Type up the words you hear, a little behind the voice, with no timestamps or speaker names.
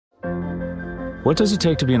What does it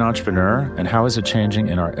take to be an entrepreneur, and how is it changing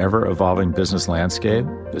in our ever-evolving business landscape?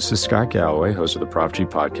 This is Scott Galloway, host of the Prop G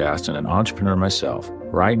podcast and an entrepreneur myself.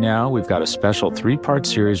 Right now, we've got a special 3-part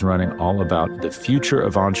series running all about the future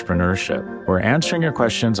of entrepreneurship. We're answering your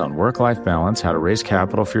questions on work-life balance, how to raise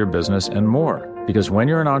capital for your business, and more. Because when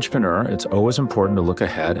you're an entrepreneur, it's always important to look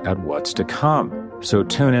ahead at what's to come. So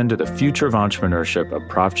tune in to the Future of Entrepreneurship, a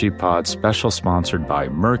Prop G pod special sponsored by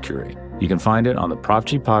Mercury. You can find it on the Prop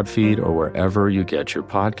G Pod feed or wherever you get your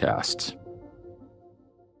podcasts.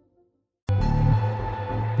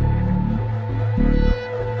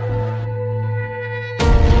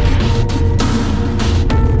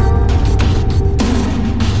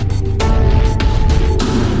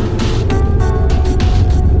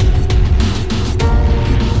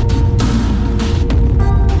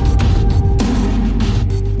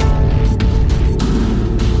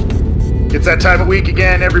 It's that time of week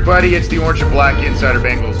again, everybody. It's the Orange and Black Insider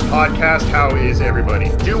Bengals podcast. How is everybody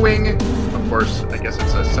doing? Of course, I guess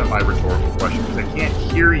it's a semi-rhetorical question because I can't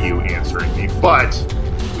hear you answering me, but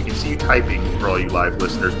we can see you typing for all you live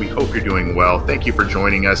listeners. We hope you're doing well. Thank you for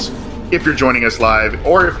joining us. If you're joining us live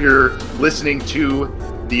or if you're listening to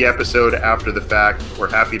the episode after the fact, we're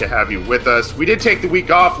happy to have you with us. We did take the week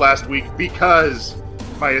off last week because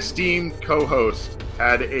my esteemed co-host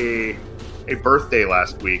had a birthday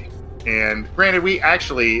last week. And granted, we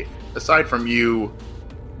actually, aside from you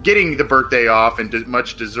getting the birthday off and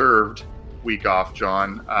much deserved week off,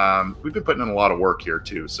 John, we've been putting in a lot of work here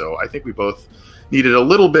too. So I think we both needed a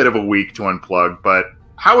little bit of a week to unplug. But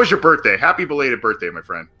how was your birthday? Happy belated birthday, my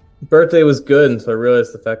friend. Birthday was good until I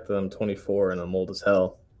realized the fact that I'm 24 and I'm old as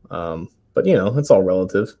hell. But you know, it's all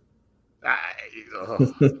relative.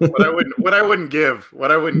 What I wouldn't give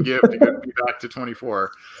to get me back to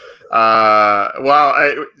 24.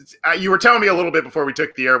 You were telling me a little bit before we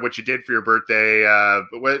took the air what you did for your birthday.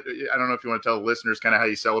 But I don't know if you want to tell the listeners kind of how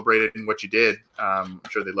you celebrated and what you did. I'm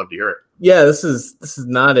sure they'd love to hear it. Yeah, this is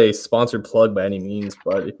not a sponsored plug by any means,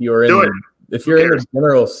 but if you're in the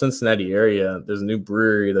general Cincinnati area, there's a new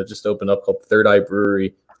brewery that just opened up called Third Eye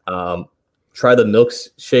Brewery. Try the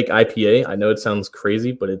milkshake IPA. I know it sounds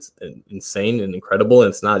crazy, but it's insane and incredible, and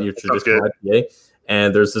it's not your traditional IPA.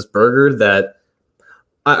 And there's this burger that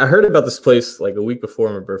I heard about this place like a week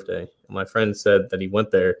before my birthday. My friend said that he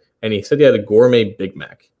went there, and he said he had a gourmet Big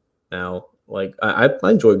Mac. Now, like I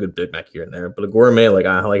enjoy a good Big Mac here and there, but a gourmet, like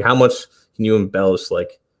how much can you embellish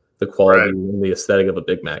like the quality and the aesthetic of a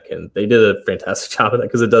Big Mac? And they did a fantastic job of that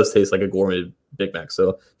because it does taste like a gourmet Big Mac.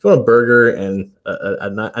 So if you want a burger and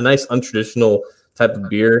a nice untraditional type of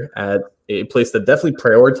beer at a place that definitely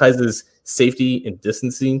prioritizes safety and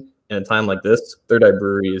distancing in a time like this, Third Eye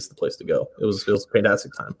Brewery is the place to go. It was a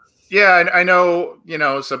fantastic time. Yeah, I know,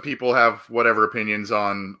 some people have whatever opinions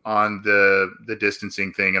on the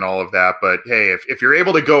distancing thing and all of that. But hey, if you're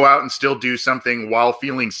able to go out and still do something while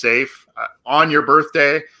feeling safe on your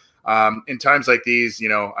birthday, in times like these,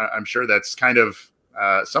 I'm sure that's kind of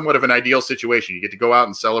somewhat of an ideal situation. You get to go out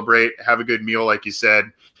and celebrate, have a good meal, like you said,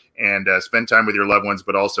 and spend time with your loved ones,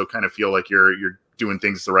 but also kind of feel like you're doing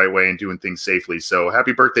things the right way and doing things safely. So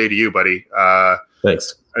happy birthday to you, buddy.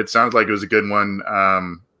 Thanks. It sounds like it was a good one.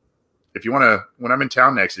 If you want to, when I'm in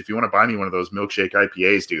town next, if you want to buy me one of those milkshake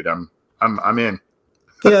IPAs, dude, I'm in.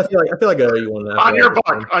 Yeah, I feel like I owe you one. On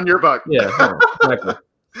your buck. Yeah, exactly.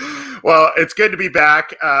 Well, it's good to be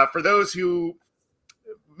back. For those who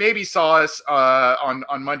maybe saw us on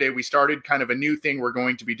Monday, we started kind of a new thing we're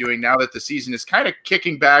going to be doing now that the season is kind of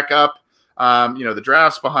kicking back up. The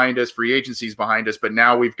draft's behind us, free agency's behind us, but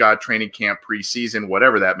now we've got training camp preseason,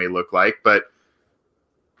 whatever that may look like. But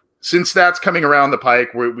since that's coming around the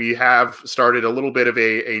pike, we have started a little bit of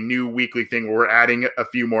a new weekly thing where we're adding a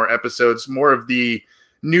few more episodes, more of the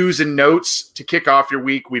news and notes to kick off your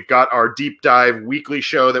week. We've got our deep dive weekly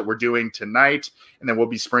show that we're doing tonight, and then we'll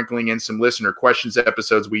be sprinkling in some listener questions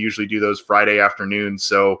episodes. We usually do those Friday afternoons,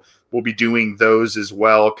 so we'll be doing those as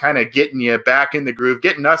well, kind of getting you back in the groove,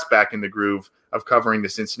 getting us back in the groove of covering the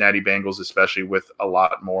Cincinnati Bengals, especially with a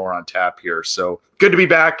lot more on tap here. So good to be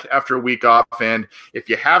back after a week off. And if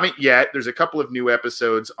you haven't yet, there's a couple of new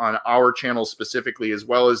episodes on our channel specifically, as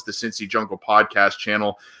well as the Cincy Jungle podcast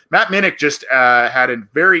channel. Matt Minnick just had a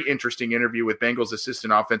very interesting interview with Bengals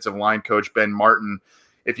assistant offensive line coach Ben Martin.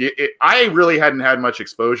 I really hadn't had much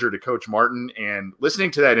exposure to Coach Martin, and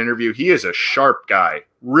listening to that interview, he is a sharp guy,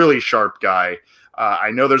 really sharp guy.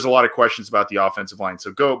 I know there's a lot of questions about the offensive line,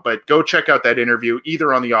 so go check out that interview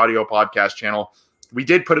either on the audio podcast channel. We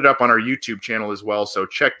did put it up on our YouTube channel as well, so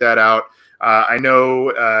check that out. I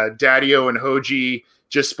know Daddio and Hoji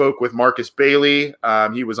just spoke with Marcus Bailey.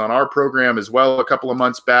 He was on our program as well a couple of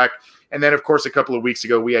months back. And then, of course, a couple of weeks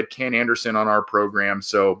ago, we had Ken Anderson on our program.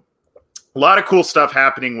 So a lot of cool stuff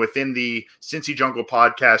happening within the Cincy Jungle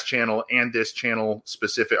podcast channel and this channel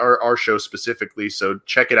specific, our show specifically. So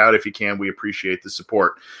check it out if you can. We appreciate the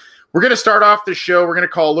support. We're going to start off the show. We're going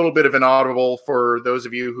to call a little bit of an audible for those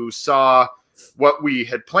of you who saw what we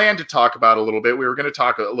had planned to talk about a little bit. We were going to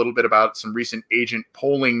talk a little bit about some recent agent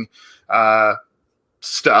polling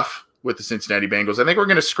stuff with the Cincinnati Bengals. I think we're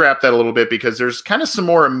going to scrap that a little bit because there's kind of some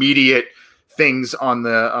more immediate things on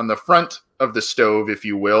the front of the stove, if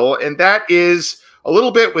you will. And that is a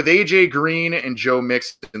little bit with AJ Green and Joe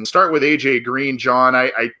Mixon. Start with AJ Green, John.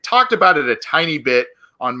 I talked about it a tiny bit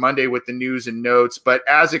on Monday with the news and notes, but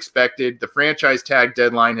as expected, the franchise tag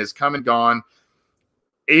deadline has come and gone.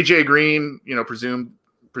 AJ Green,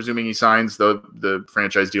 presuming he signs the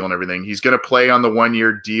franchise deal and everything, he's going to play on the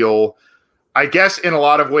 1-year deal. I guess in a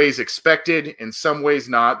lot of ways expected, in some ways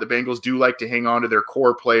not. The Bengals do like to hang on to their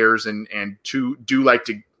core players and do like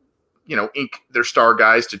to, ink their star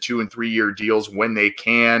guys to 2- and 3-year deals when they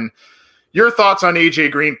can. Your thoughts on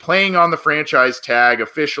AJ Green playing on the franchise tag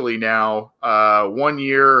officially now, 1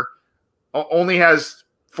 year, only has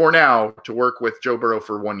for now to work with Joe Burrow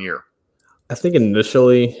for 1 year. I think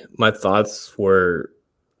initially my thoughts were,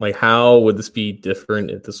 like, how would this be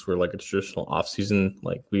different if this were like a traditional offseason?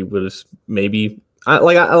 Like, we would have maybe I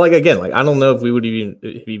don't know if we would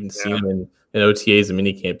even seen him in OTAs and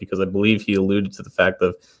minicamp, because I believe he alluded to the fact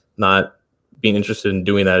of not being interested in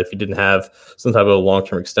doing that if he didn't have some type of a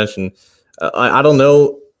long-term extension. I don't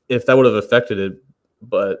know if that would have affected it,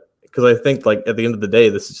 but because I think, like, at the end of the day,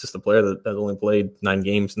 this is just a player that only played 9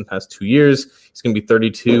 games in the past 2 years. He's going to be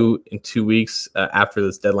 32 in 2 weeks after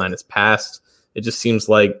this deadline is passed. It just seems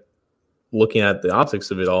like, looking at the optics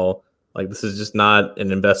of it all, like, this is just not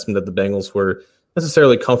an investment that the Bengals were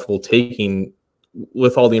necessarily comfortable taking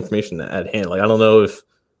with all the information at hand. Like, I don't know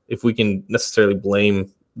if we can necessarily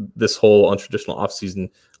blame this whole untraditional offseason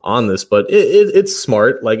on this, but it's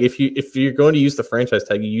smart. Like, if you're going to use the franchise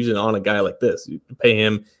tag, you use it on a guy like this. You pay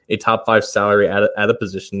him a top 5 salary at a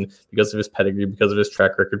position because of his pedigree, because of his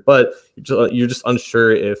track record, but you're just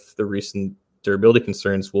unsure if the recent durability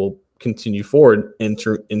concerns will continue forward,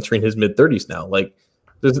 entering his mid-30s now. Like,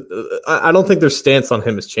 I don't think their stance on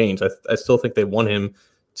him has changed. I still think they want him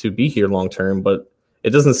to be here long-term, but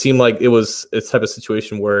it doesn't seem like it was a type of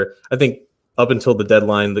situation where, I think up until the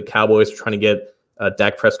deadline, the Cowboys were trying to get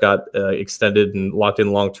Dak Prescott extended and locked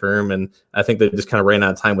in long-term, and I think they just kind of ran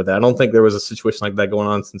out of time with that. I don't think there was a situation like that going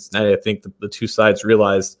on in Cincinnati. I think the two sides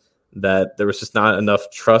realized that there was just not enough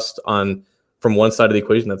trust from one side of the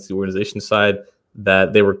equation, that's the organization side,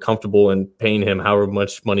 that they were comfortable in paying him however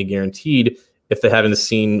much money guaranteed if they haven't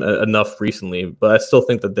seen enough recently. But I still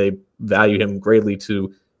think that they value him greatly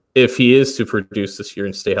if he is to produce this year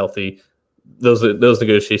and stay healthy. Those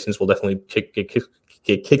negotiations will definitely get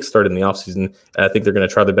kickstarted in the offseason. I think they're going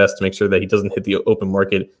to try their best to make sure that he doesn't hit the open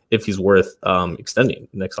market if he's worth extending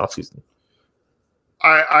next offseason.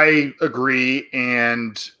 I agree,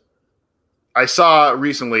 and I saw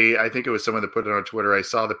recently, I think it was someone that put it on Twitter, I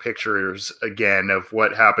saw the pictures again of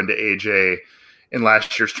what happened to AJ in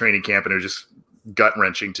last year's training camp, and it was just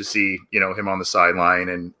gut-wrenching to see, him on the sideline.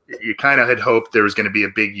 And you kind of had hoped there was going to be a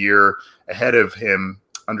big year ahead of him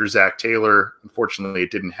under Zach Taylor. Unfortunately,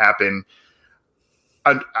 it didn't happen.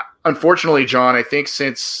 Unfortunately, John, I think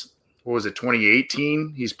since,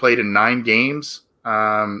 2018, he's played in 9 games.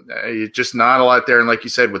 Just not a lot there. And like you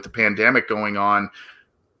said, with the pandemic going on,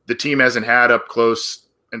 the team hasn't had up close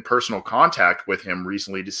and personal contact with him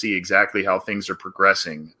recently to see exactly how things are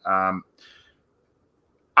progressing.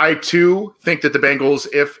 I too think that the Bengals,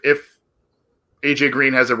 if AJ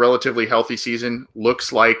Green has a relatively healthy season,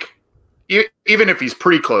 looks like, even if he's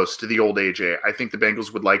pretty close to the old AJ, I think the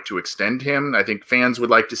Bengals would like to extend him. I think fans would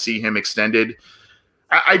like to see him extended.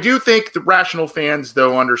 I do think the rational fans,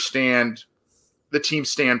 though, understand the team's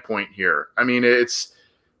standpoint here. I mean, it's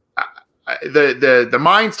the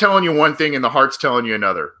mind's telling you one thing and the heart's telling you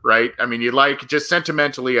another, right? I mean, just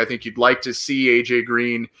sentimentally, I think you'd like to see AJ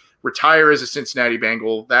Green retire as a Cincinnati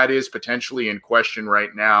Bengal. That is potentially in question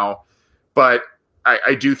right now. But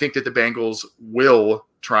I do think that the Bengals will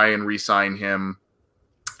try and re-sign him.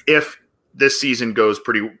 If this season goes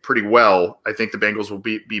pretty well, I think the Bengals will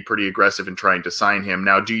be pretty aggressive in trying to sign him.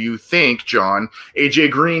 Now, do you think, John,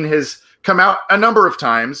 AJ Green has come out a number of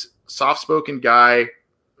times, soft-spoken guy,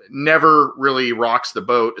 never really rocks the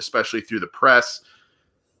boat, especially through the press.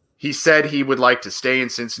 He said he would like to stay in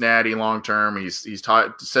Cincinnati long-term. He's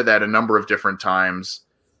said that a number of different times.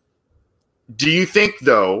 Do you think,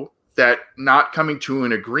 though, that not coming to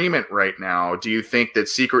an agreement right now, do you think that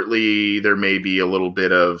secretly there may be a little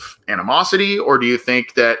bit of animosity, or do you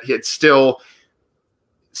think that it's still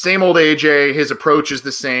same old AJ, his approach is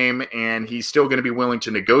the same, and he's still going to be willing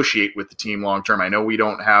to negotiate with the team long term? I know we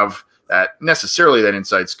don't have that necessarily that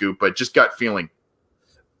inside scoop, but just gut feeling.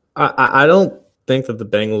 I don't think that the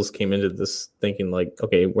Bengals came into this thinking like,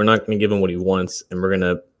 okay, we're not going to give him what he wants, and we're going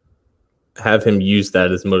to have him use that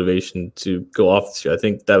as motivation to go off this year. I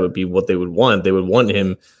think that would be what they would want. They would want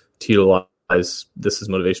him to utilize this as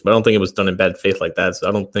motivation, but I don't think it was done in bad faith like that. So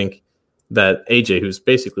I don't think that AJ, who's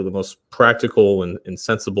basically the most practical and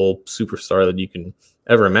sensible superstar that you can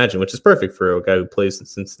ever imagine, which is perfect for a guy who plays in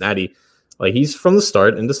Cincinnati. Like, he's from the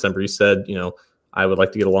start in December, he said, I would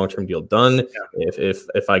like to get a long-term deal done. Yeah.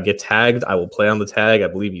 If I get tagged, I will play on the tag. I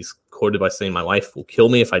believe he's quoted by saying, "My wife will kill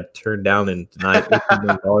me if I turn down and deny $18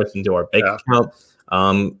 million into our bank account."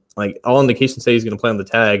 All indications say he's going to play on the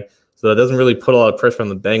tag, so that doesn't really put a lot of pressure on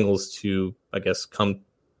the Bengals to, I guess, come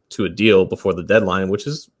to a deal before the deadline, which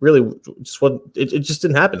is really just what it just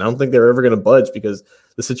didn't happen. I don't think they're ever going to budge because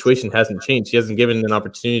the situation hasn't changed. He hasn't given an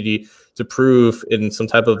opportunity to prove in some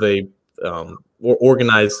type of a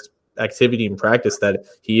organized activity and practice that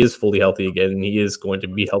he is fully healthy again and he is going to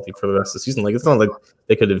be healthy for the rest of the season. Like, it's not like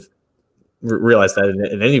they could have realized that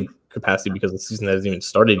in any capacity because the season hasn't even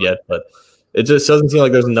started yet, but it just doesn't seem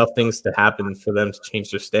like there's enough things to happen for them to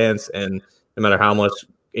change their stance. And no matter how much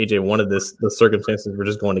AJ wanted this, the circumstances were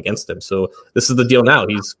just going against him. So this is the deal now.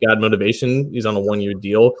 He's got motivation. He's on a 1-year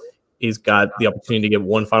deal. He's got the opportunity to get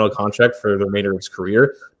one final contract for the remainder of his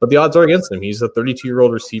career, but the odds are against him. He's a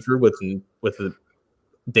 32-year-old receiver with a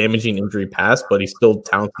damaging injury past, but he's still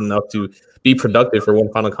talented enough to be productive for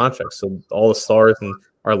one final contract. So all the stars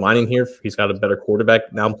are aligning here. He's got a better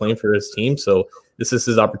quarterback now playing for his team. So this is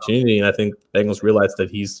his opportunity, and I think Bengals realize that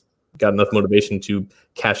he's got enough motivation to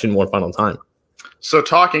cash in one final time. So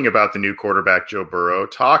talking about the new quarterback, Joe Burrow,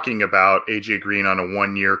 talking about AJ Green on a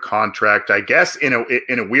 1-year contract, I guess in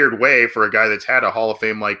a weird way for a guy that's had a Hall of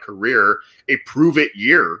Fame-like career, a prove-it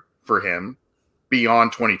year for him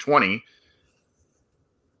beyond 2020.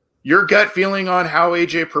 Your gut feeling on how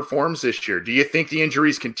AJ performs this year? Do you think the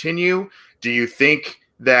injuries continue? Do you think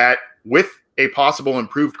that with a possible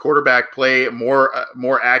improved quarterback play, more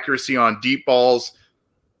accuracy on deep balls,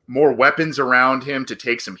 more weapons around him to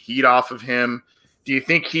take some heat off of him, do you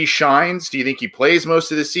think he shines? Do you think he plays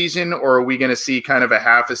most of the season, or are we going to see kind of a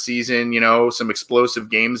half a season, some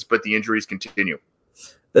explosive games, but the injuries continue?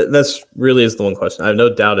 That's really is the one question. I have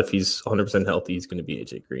no doubt if he's 100% healthy, he's going to be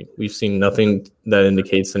AJ Green. We've seen nothing that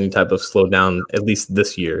indicates any type of slowdown, at least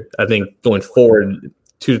this year. I think going forward,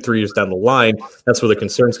 2 to 3 years down the line, that's where the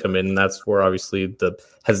concerns come in, and that's where obviously the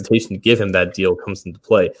hesitation to give him that deal comes into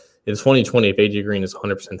play. In 2020, if AJ Green is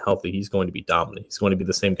 100% healthy, he's going to be dominant. He's going to be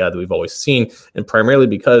the same guy that we've always seen, and primarily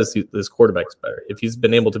because his quarterback's better. If he's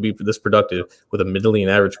been able to be this productive with a middling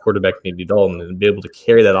average quarterback, Andy Dalton, and be able to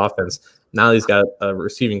carry that offense, now he's got a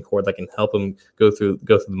receiving core that can help him go through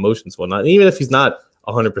the motions, whatnot. And even if he's not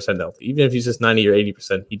 100% healthy, even if he's just 90 or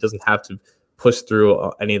 80%, he doesn't have to push through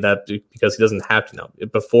any of that because he doesn't have to now.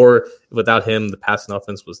 Before, without him, the passing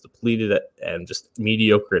offense was depleted and just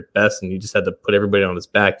mediocre at best, and you just had to put everybody on his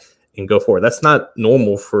back and go forward. That's not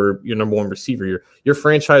normal for your number one receiver. Your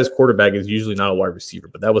franchise quarterback is usually not a wide receiver,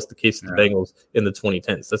 but that was the case with the Bengals in the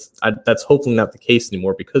 2010s. That's hopefully not the case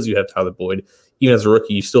anymore because you have Tyler Boyd. Even as a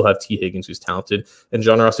rookie, you still have T. Higgins, who's talented, and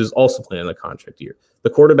John Ross, who's also playing a contract year. The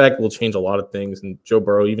quarterback will change a lot of things, and Joe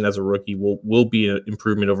Burrow, even as a rookie, will be an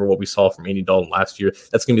improvement over what we saw from Andy Dalton last year.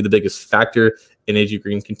 That's going to be the biggest factor in AJ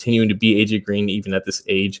Green continuing to be AJ Green even at this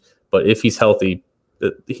age. But if he's healthy,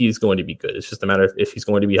 he's going to be good. It's just a matter of if he's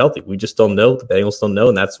going to be healthy. We just don't know. The Bengals don't know,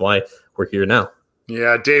 and that's why we're here now.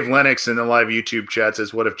 Yeah, Dave Lennox in the live YouTube chat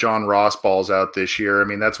says, what if John Ross balls out this year? I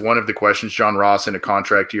mean, that's one of the questions. John Ross in a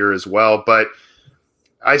contract year as well. But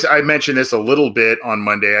I mentioned this a little bit on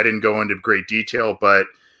Monday. I didn't go into great detail, but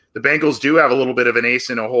the Bengals do have a little bit of an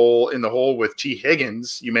ace in the hole with T.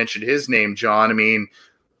 Higgins. You mentioned his name, John. I mean,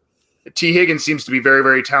 T. Higgins seems to be very,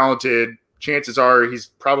 very talented. Chances are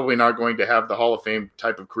he's probably not going to have the Hall of Fame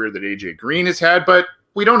type of career that AJ Green has had, but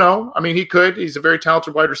we don't know. I mean, he could. He's a very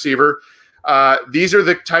talented wide receiver. These are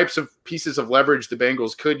the types of pieces of leverage the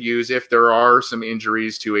Bengals could use if there are some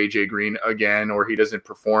injuries to AJ Green again, or he doesn't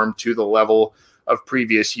perform to the level of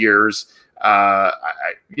previous years. John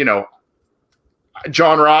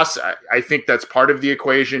Ross, I think that's part of the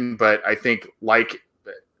equation, but I think like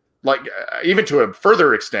even to a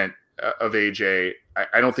further extent of AJ,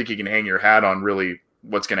 I don't think you can hang your hat on really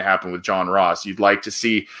what's going to happen with John Ross. You'd like to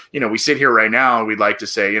see, we sit here right now and we'd like to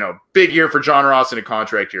say, big year for John Ross in a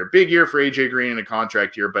contract year, big year for AJ Green in a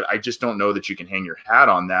contract year, but I just don't know that you can hang your hat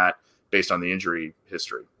on that based on the injury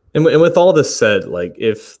history. And with all this said, like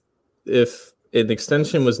if an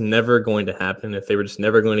extension was never going to happen, if they were just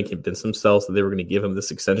never going to convince themselves that they were going to give him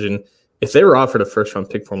this extension, if they were offered a first-round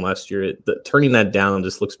pick for him last year, turning that down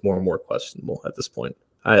just looks more and more questionable at this point.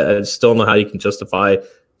 I just don't know how you can justify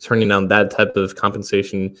turning down that type of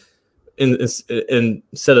compensation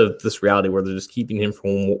instead of this reality where they're just keeping him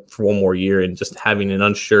for one more year and just having an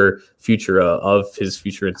unsure future of his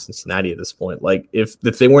future in Cincinnati at this point. Like if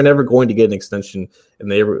they were never going to get an extension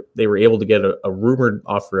and they were able to get a rumored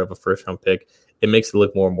offer of a first-round pick, it makes it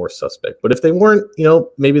look more and more suspect. But if they weren't,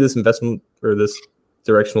 maybe this investment or this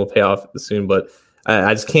direction will pay off soon. But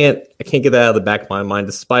I just can't get that out of the back of my mind,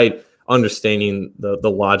 despite understanding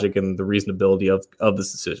the logic and the reasonability of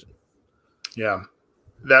this decision. Yeah,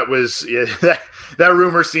 that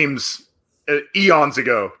rumor seems eons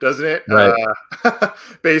ago, doesn't it? Right.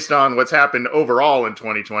 Based on what's happened overall in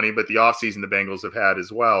 2020, but the offseason the Bengals have had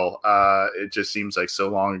as well. It just seems like so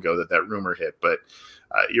long ago that rumor hit. But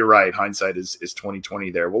you're right. Hindsight is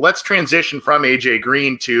 2020 there. Well, let's transition from AJ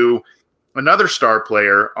Green to another star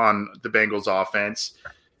player on the Bengals offense,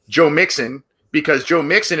 Joe Mixon, because Joe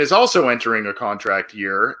Mixon is also entering a contract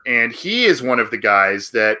year, and he is one of the guys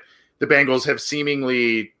that the Bengals have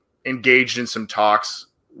seemingly engaged in some talks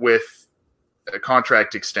with a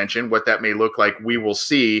contract extension. What that may look like, we will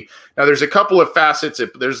see. Now, there's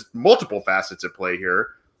multiple facets at play here.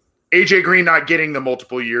 AJ Green not getting the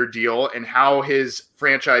multiple year deal and how his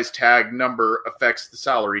franchise tag number affects the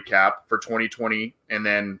salary cap for 2020. And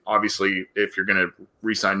then obviously, if you're going to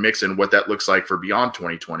re-sign Mixon, what that looks like for beyond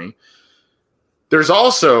 2020. There's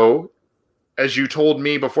also, as you told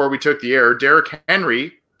me before we took the air, Derrick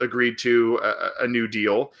Henry agreed to a new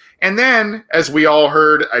deal. And then, as we all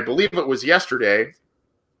heard, I believe it was yesterday,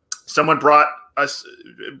 someone brought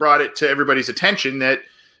it to everybody's attention that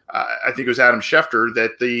I think it was Adam Schefter,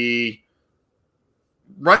 that the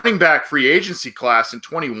running back free agency class in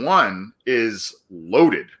 21 is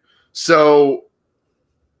loaded. So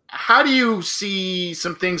how do you see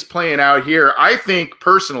some things playing out here? I think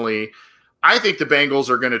the Bengals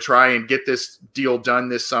are going to try and get this deal done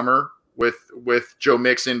this summer with Joe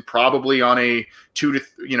Mixon, probably on a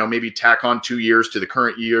maybe tack on 2 years to the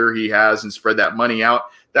current year he has and spread that money out.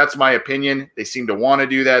 That's my opinion. They seem to want to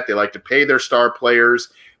do that. They like to pay their star players,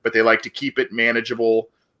 but they like to keep it manageable.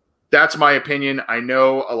 That's my opinion. I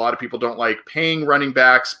know a lot of people don't like paying running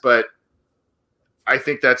backs, but I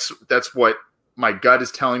think that's what my gut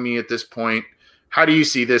is telling me at this point. How do you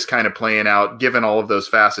see this kind of playing out, given all of those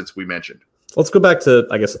facets we mentioned? Let's go back to,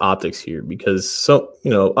 I guess, optics here, because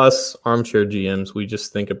us armchair GMs, we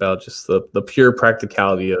just think about just the pure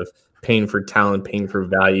practicality of paying for talent, paying for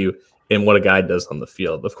value, and what a guy does on the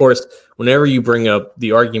field. Of course, whenever you bring up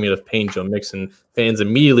the argument of paying Joe Mixon, fans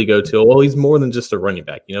immediately go to, well, he's more than just a running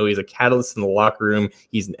back. He's a catalyst in the locker room.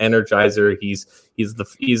 He's an energizer. He's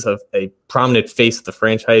a prominent face of the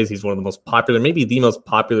franchise. He's one of the most popular, maybe the most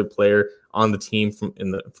popular player on the team from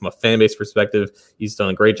a fan base perspective. He's done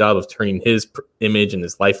a great job of turning his image and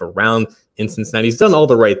his life around in Cincinnati. He's done all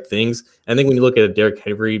the right things. I think when you look at a Derrick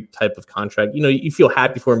Henry type of contract, you feel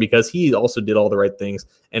happy for him because he also did all the right things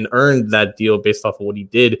and earned that deal based off of what he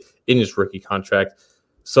did in his rookie contract.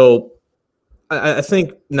 So I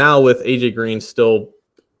think now with AJ Green still,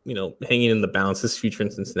 hanging in the balance, his future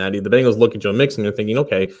in Cincinnati, the Bengals look at Joe Mixon and they're thinking,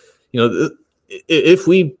 okay, if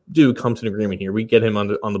we do come to an agreement here, we get him on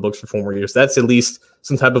the books for 4 more years. That's at least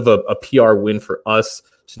some type of a PR win for us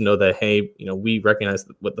to know that, hey, we recognize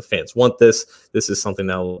what the fans want. This is something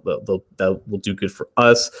that will do good for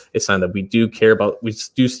us. It's something that we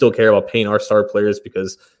do still care about paying our star players,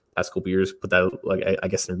 because past couple years put that, I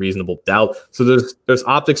guess, in reasonable doubt. So there's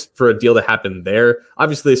optics for a deal to happen there.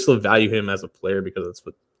 Obviously, they still value him as a player because that's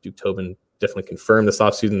what Duke Tobin definitely confirmed this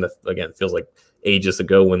offseason. That, again, feels like ages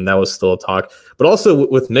ago when that was still a talk. But also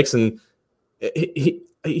with Mixon,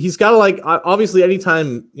 he's got to, obviously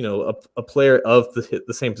anytime a player of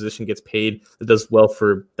the same position gets paid, it does well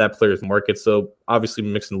for that player's market. So obviously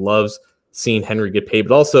Mixon loves seeing Henry get paid,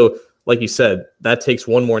 but also, like you said, that takes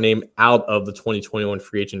one more name out of the 2021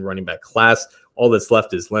 free agent running back class. All that's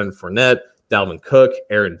left is Leonard Fournette, Dalvin Cook,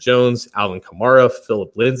 Aaron Jones, Alvin Kamara,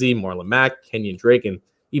 Phillip Lindsay, Marlon Mack, Kenyon Drake, and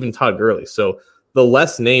even Todd Gurley. So the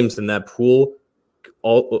less names in that pool,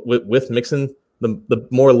 all with Mixon, the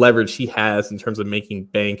more leverage he has in terms of making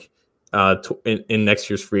bank in next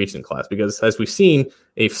year's free agent class. Because as we've seen,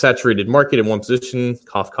 a saturated market in one position,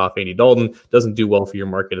 cough, Andy Dalton, doesn't do well for your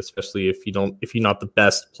market, especially if you're not the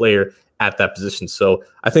best player at that position. So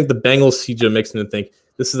I think the Bengals see Joe Mixon and think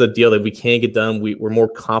this is a deal that we can get done. We're more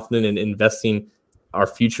confident in investing our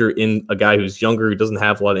future in a guy who's younger, who doesn't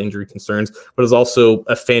have a lot of injury concerns, but is also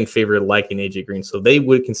a fan favorite like an AJ Green. So they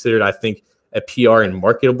would consider it, I think, a PR and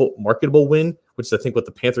marketable win, which is I think what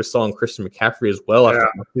the Panthers saw in Christian McCaffrey as well after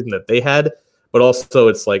the season that they had. But also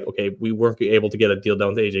it's like, okay, we weren't able to get a deal done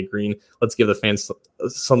with AJ Green. Let's give the fans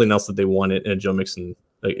something else that they wanted in a Joe Mixon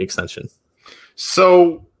extension.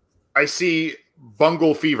 So I see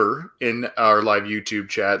Bungle Fever in our live YouTube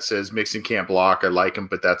chat says Mixon can't block. I like him,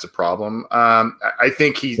 but that's a problem. I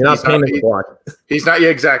think he's not block. He's not. Yeah,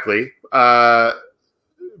 exactly. But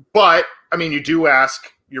I mean, you do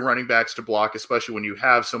ask your running backs to block, especially when you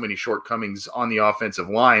have so many shortcomings on the offensive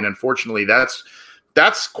line. Unfortunately, that's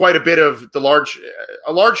quite a bit of a large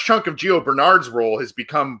chunk of Gio Bernard's role has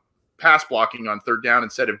become pass blocking on third down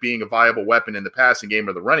instead of being a viable weapon in the passing game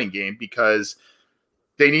or the running game, because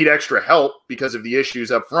they need extra help because of the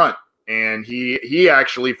issues up front. And he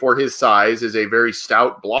actually, for his size, is a very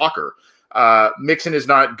stout blocker. Mixon is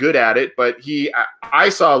not good at it, but I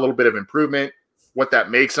saw a little bit of improvement. What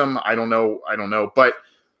that makes him, I don't know. But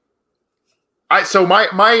my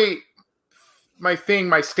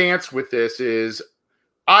stance with this is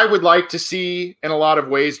I would like to see, in a lot of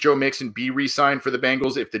ways, Joe Mixon be re-signed for the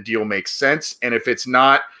Bengals if the deal makes sense. And if it's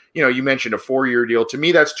not, you mentioned a 4-year deal. To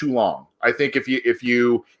me, that's too long. I think if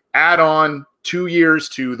you add on 2 years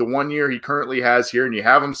to the 1 year he currently has here, and you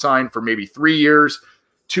have him signed for maybe 3 years,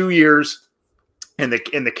 2 years, and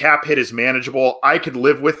the cap hit is manageable, I could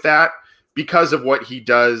live with that because of what he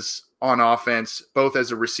does on offense, both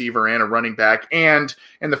as a receiver and a running back. And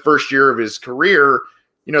in the first year of his career,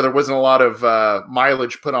 there wasn't a lot of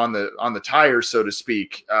mileage put on the tires, so to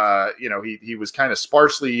speak. He was kind of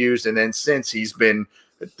sparsely used, and then since he's been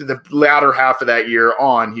the latter half of that year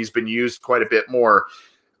on, he's been used quite a bit more.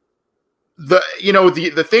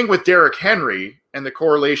 The thing with Derrick Henry and the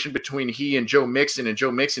correlation between he and Joe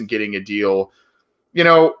Mixon getting a deal,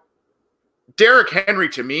 Derrick Henry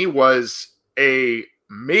to me was a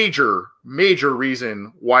major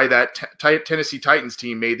reason why that Tennessee Titans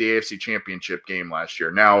team made the AFC Championship game last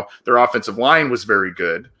year. Now, their offensive line was very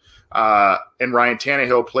good, and Ryan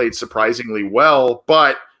Tannehill played surprisingly well,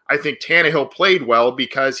 but I think Tannehill played well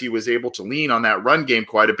because he was able to lean on that run game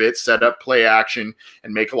quite a bit, set up play action,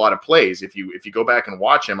 and make a lot of plays. If you go back and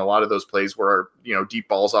watch him, a lot of those plays were deep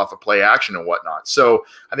balls off of play action and whatnot. So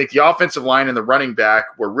I think the offensive line and the running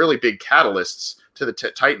back were really big catalysts to the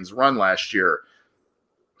Titans' run last year.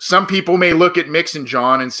 Some people may look at Mixon,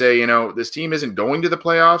 John, and say, this team isn't going to the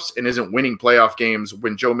playoffs and isn't winning playoff games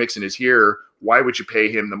when Joe Mixon is here. Why would you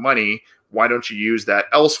pay him the money? Why don't you use that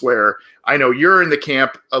elsewhere? I know you're in the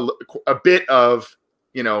camp a bit of,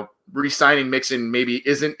 re-signing Mixon maybe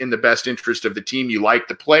isn't in the best interest of the team. You like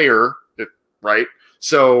the player, right?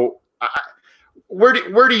 So where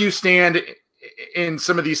do you stand in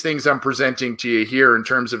some of these things I'm presenting to you here in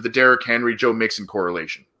terms of the Derrick Henry, Joe Mixon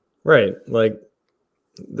correlation? Right. Like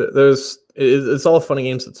it's all fun and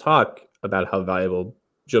games to talk about how valuable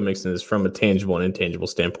Joe Mixon is from a tangible and intangible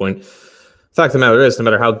standpoint. Fact of the matter is, no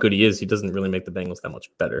matter how good he is, he doesn't really make the Bengals that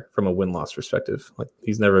much better from a win-loss perspective. Like,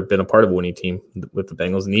 he's never been a part of a winning team with the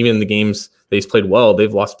Bengals, and even in the games that he's played well,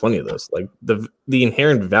 they've lost plenty of those. Like, the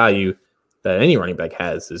inherent value that any running back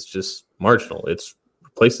has is just marginal. It's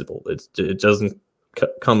replaceable. It doesn't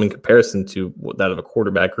come in comparison to that of a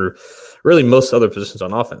quarterback or really most other positions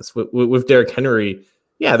on offense. With Derrick Henry,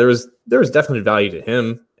 yeah, there was definitely value to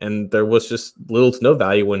him, and there was just little to no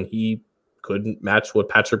value when he couldn't match what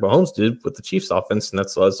Patrick Mahomes did with the Chiefs offense, and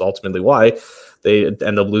that's ultimately why they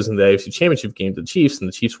end up losing the AFC Championship game to the Chiefs, and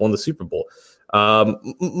the Chiefs won the Super Bowl.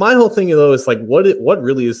 My whole thing, though, is like, what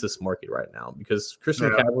really is this market right now? Because Christian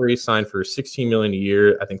McCaffrey signed for $16 million a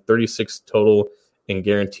year, I think 36 total and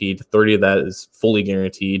guaranteed. 30 of that is fully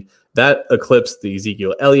guaranteed. That eclipsed the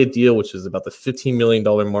Ezekiel Elliott deal, which is about the $15 million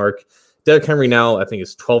mark. Derrick Henry now, I think,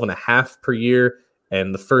 is 12.5 per year,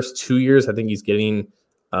 and the first 2 years, I think he's getting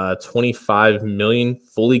 $25 million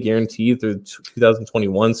fully guaranteed through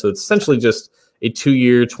 2021. So it's essentially just a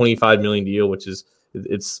 2-year, $25 million deal, which is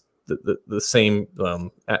it's the same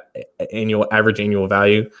average annual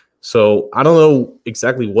value. So I don't know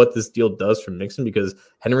exactly what this deal does for Mixon, because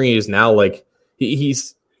Henry is now like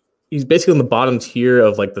he's basically on the bottom tier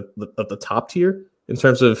of like the top tier in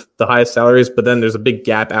terms of the highest salaries, but then there's a big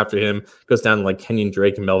gap after him. It goes down to like Kenyon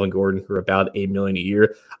Drake and Melvin Gordon, who are about $8 million a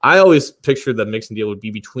year. I always pictured the Mixon deal would be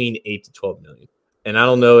between $8 to $12 million. And I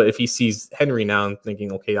don't know if he sees Henry now and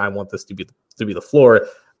thinking, okay, I want this to be the floor.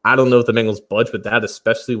 I don't know if the Bengals budge with that,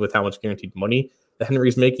 especially with how much guaranteed money that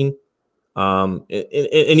Henry's making.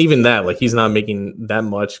 And even that, like, he's not making that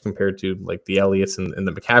much compared to like the Elliott's and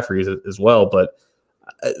the McCaffreys as well. But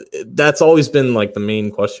that's always been like the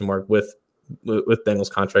main question mark with Bengals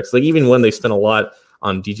contracts. Like, even when they spent a lot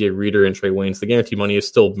on DJ Reader and Trey Waynes, the guaranteed money is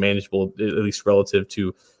still manageable, at least relative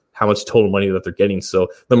to how much total money that they're getting. So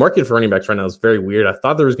the market for running backs right now is very weird. I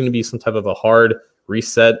thought there was going to be some type of a hard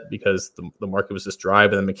reset because the market was just dry,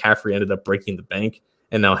 but then McCaffrey ended up breaking the bank,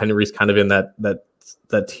 and now Henry's kind of in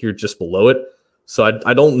that tier just below it. So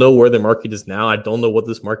I don't know where the market is now. I don't know what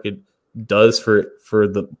this market does for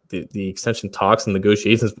the extension talks and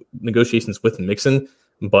negotiations with Mixon.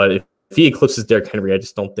 But if he eclipses Derrick Henry, I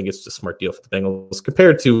just don't think it's a smart deal for the Bengals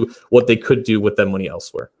compared to what they could do with that money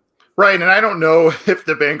elsewhere. Right, and I don't know if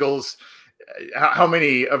the Bengals, how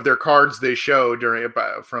many of their cards they show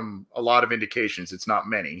from a lot of indications. It's not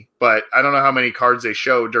many, but I don't know how many cards they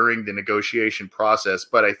show during the negotiation process.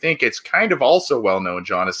 But I think it's kind of also well known,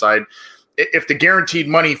 John, aside if the guaranteed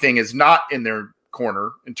money thing is not in their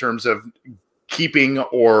corner in terms of keeping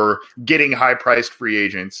or getting high-priced free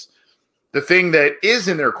agents, the thing that is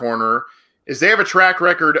in their corner is they have a track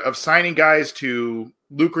record of signing guys to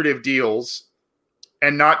lucrative deals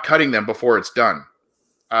and not cutting them before it's done.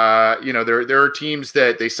 There are teams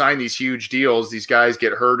that they sign these huge deals. These guys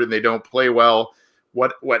get hurt and they don't play well,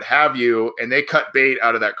 what have you, and they cut bait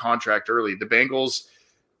out of that contract early. The Bengals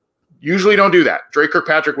usually don't do that. Drake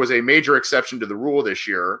Kirkpatrick was a major exception to the rule this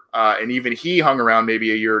year, and even he hung around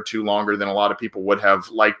maybe a year or two longer than a lot of people would have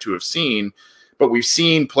liked to have seen. But we've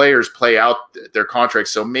seen players play out their contracts.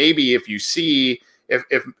 So maybe if you see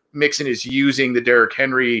if Mixon is using the Derrick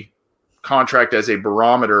Henry contract as a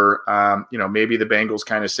barometer, maybe the Bengals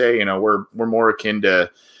kind of say, we're more akin to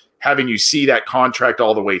having you see that contract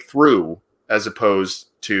all the way through as opposed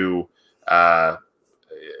to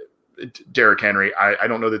Derrick Henry. I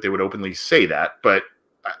don't know that they would openly say that, but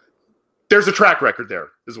there's a track record there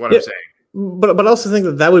is what I'm saying. But I also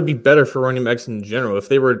think that would be better for running backs in general if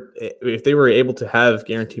they were able to have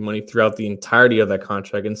guaranteed money throughout the entirety of that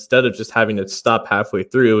contract instead of just having to stop halfway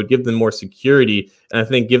through. It would give them more security, and I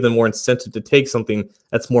think give them more incentive to take something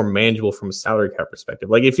that's more manageable from a salary cap perspective.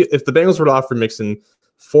 Like if the Bengals were to offer Mixon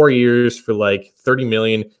 4 years for like $30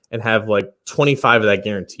 million and have like 25 of that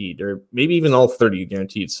guaranteed, or maybe even all 30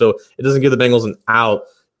 guaranteed, so it doesn't give the Bengals an out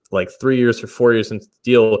like 3 years or 4 years into the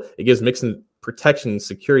deal. It gives Mixon protection and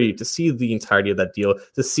security to see the entirety of that deal,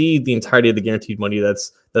 to see the entirety of the guaranteed money that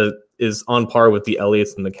is on par with the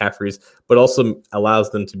Elliott's and the McCaffreys, but also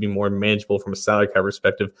allows them to be more manageable from a salary cap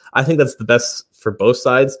perspective. I think that's the best for both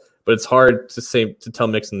sides, but it's hard to tell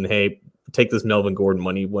Mixon, hey, take this Melvin Gordon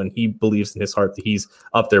money when he believes in his heart that he's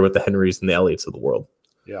up there with the Henrys and the Elliott's of the world.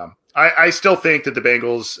 Yeah. I still think that the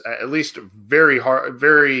Bengals, at least very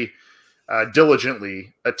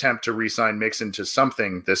diligently attempt to re-sign Mixon to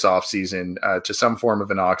something this offseason, to some form of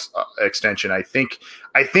an extension. I think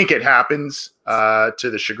it happens to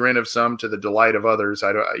the chagrin of some, to the delight of others.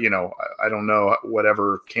 I don't know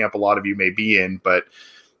whatever camp a lot of you may be in, but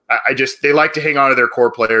they like to hang on to their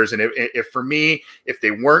core players. And if for me, if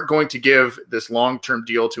they weren't going to give this long-term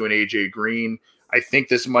deal to an AJ Green, I think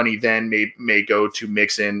this money then may go to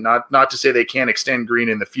Mixon. Not to say they can't extend Green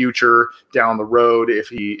in the future down the road if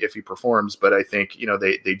he performs, but I think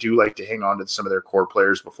they do like to hang on to some of their core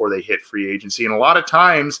players before they hit free agency. And a lot of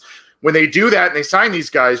times when they do that and they sign these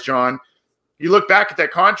guys, John, you look back at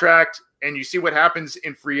that contract and you see what happens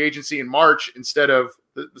in free agency in March instead of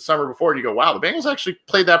the summer before, and you go, wow, the Bengals actually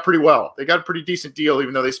played that pretty well. They got a pretty decent deal,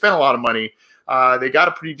 even though they spent a lot of money. They got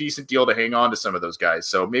a pretty decent deal to hang on to some of those guys.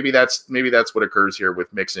 So maybe that's what occurs here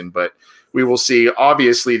with Mixon, but we will see.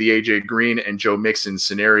 Obviously, the AJ Green and Joe Mixon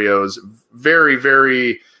scenarios, very,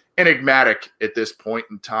 very enigmatic at this point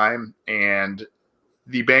in time. And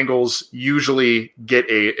the Bengals usually get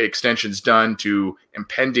extensions done to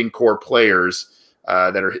impending core players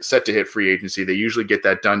that are set to hit free agency. They usually get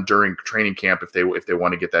that done during training camp if they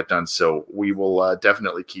want to get that done. So we will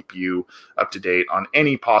definitely keep you up to date on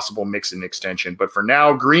any possible Mixon extension. But for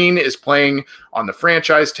now, Green is playing on the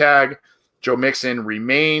franchise tag. Joe Mixon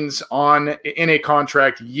remains in a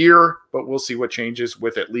contract year, but we'll see what changes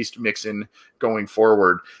with at least Mixon going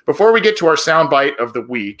forward. Before we get to our soundbite of the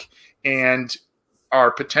week and our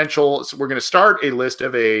potential, so we're going to start a list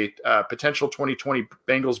of potential 2020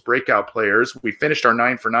 Bengals breakout players. We finished our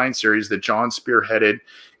 9 for 9 series that John spearheaded,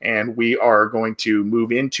 and we are going to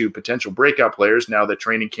move into potential breakout players now that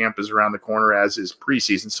training camp is around the corner, as is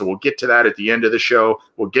preseason. So we'll get to that at the end of the show.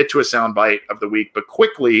 We'll get to a soundbite of the week, but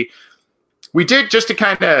quickly, we did, just to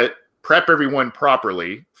kind of prep everyone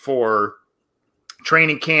properly for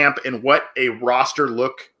training camp and what a roster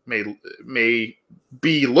look may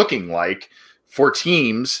be looking like for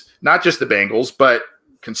teams, not just the Bengals, but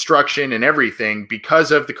construction and everything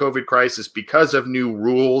because of the COVID crisis, because of new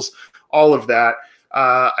rules, all of that.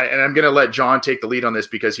 And I'm going to let John take the lead on this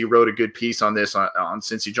because he wrote a good piece on this on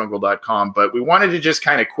CincyJungle.com. But we wanted to just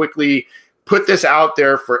kind of quickly put this out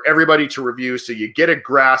there for everybody to review so you get a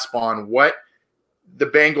grasp on what the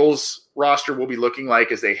Bengals roster will be looking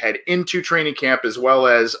like as they head into training camp, as well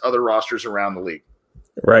as other rosters around the league.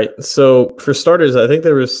 Right. So for starters, I think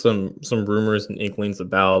there was some rumors and inklings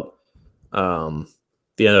about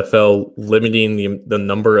the NFL limiting the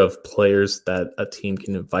number of players that a team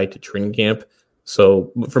can invite to training camp.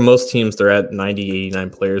 So for most teams, they're at 90, 89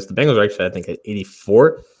 players. The Bengals are actually, I think, at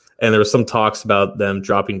 84. And there was some talks about them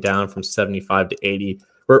dropping down from 75 to 80.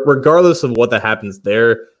 Regardless of what that happens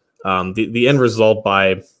there, the end result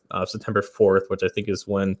by September 4th, which I think is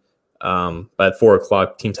when at 4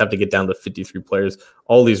 o'clock, teams have to get down to 53 players.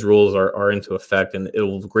 All these rules are into effect, and it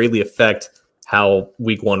will greatly affect how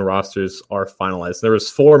week one rosters are finalized. There was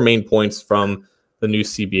 4 main points from the new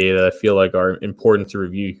CBA that I feel like are important to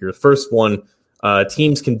review here. First one,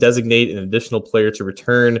 teams can designate an additional player to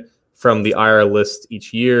return from the IR list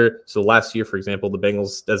each year. So last year, for example, the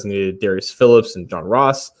Bengals designated Darius Phillips and John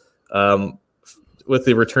Ross with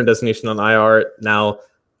the return designation on IR. Now,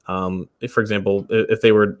 if, for example, if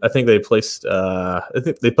they were, I think they placed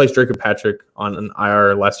Draco Patrick on an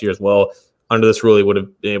IR last year as well. Under this rule, he would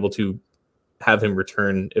have been able to have him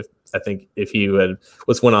return if he went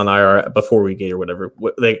on IR before week 8 or whatever,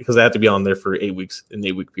 because they have to be on there for 8 weeks, an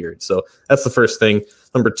 8-week period. So that's the first thing.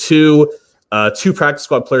 Number 2, 2 practice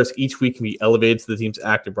squad players each week can be elevated to the team's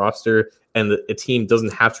active roster, and a team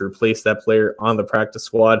doesn't have to replace that player on the practice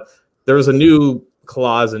squad. There was a new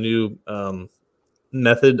clause, a new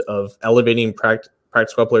method of elevating practice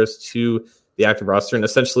squad players to the active roster, and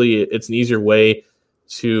essentially it's an easier way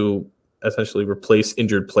to essentially replace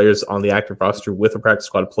injured players on the active roster with a practice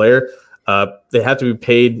squad player. They have to be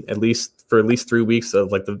paid at least 3 weeks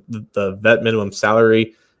of like the vet minimum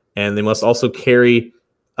salary, and they must also carry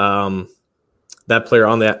that player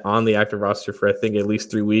on the active roster for I think at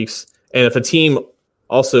least 3 weeks. And if a team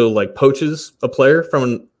also like poaches a player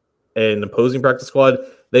from an opposing practice squad,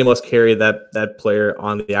 they must carry that player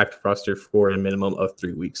on the active roster for a minimum of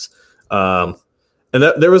 3 weeks. And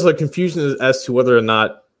there was a confusion as to whether or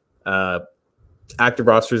not active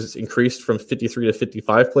rosters increased from 53 to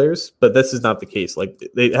 55 players, but this is not the case. Like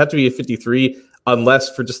they have to be at 53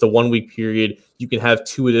 unless for just a 1 week period, you can have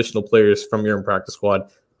 2 additional players from your own practice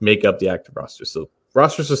squad make up the active roster. So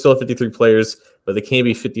rosters are still 53 players, but they can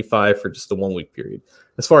be 55 for just a 1 week period.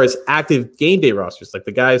 As far as active game day rosters, like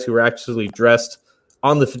the guys who are actually dressed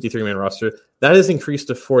on the 53-man roster, that has increased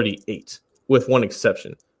to 48 with one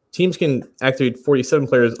exception. Teams can activate 47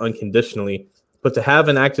 players unconditionally, but to have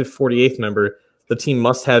an active 48th member, the team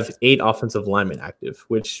must have 8 offensive linemen active,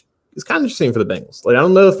 which is kind of interesting for the Bengals. Like I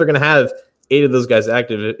don't know if they're going to have 8 of those guys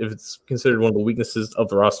active if it's considered one of the weaknesses of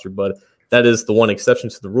the roster, but that is the one exception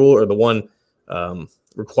to the rule, or the one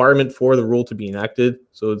requirement for the rule to be enacted.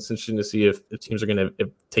 So it's interesting to see if teams are going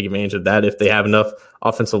to take advantage of that, if they have enough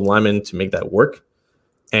offensive linemen to make that work.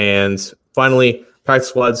 And finally, practice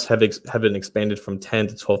squads have been expanded from 10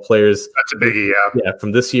 to 12 players. That's a biggie, yeah. Yeah,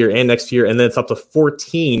 from this year and next year, and then it's up to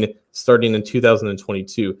 14 starting in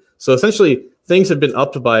 2022. So essentially, things have been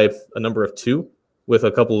upped by a number of 2 with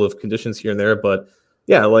a couple of conditions here and there. But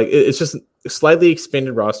yeah, like it's just slightly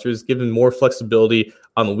expanded rosters, given more flexibility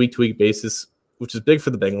on a week-to-week basis, which is big for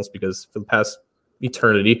the Bengals because for the past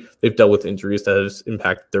eternity, they've dealt with injuries that has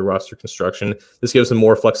impacted their roster construction. This gives them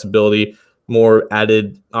more flexibility, more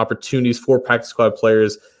added opportunities for practice squad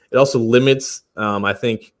players. It also limits, I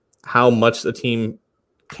think, how much a team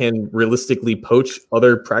can realistically poach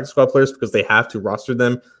other practice squad players because they have to roster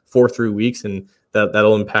them for 3 weeks, and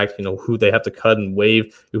that'll impact who they have to cut and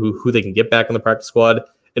waive, who they can get back on the practice squad.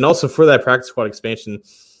 And also for that practice squad expansion,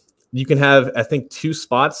 you can have, I think, 2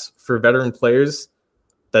 spots for veteran players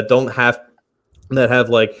that have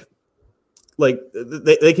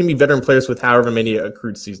they can be veteran players with however many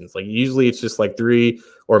accrued seasons. Like usually it's just like 3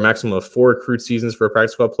 or a maximum of 4 accrued seasons for a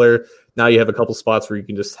practice squad player. Now you have a couple spots where you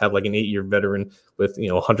can just have like an 8-year veteran with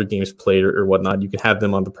 100 games played or whatnot. You can have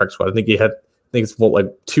them on the practice squad. I think it's like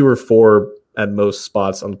 2 or 4 at most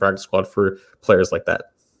spots on the practice squad for players like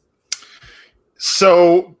that.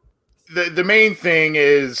 So the main thing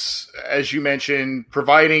is, as you mentioned,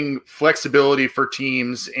 providing flexibility for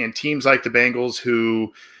teams, and teams like the Bengals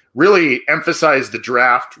who really emphasize the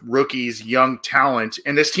draft, rookies, young talent.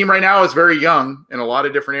 And this team right now is very young in a lot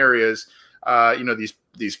of different areas.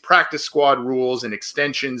 These practice squad rules and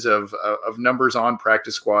extensions of numbers on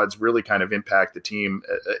practice squads really kind of impact the team.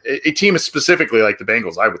 A team specifically like the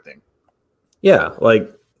Bengals, I would think. Yeah,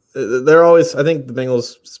 like they're always. I think the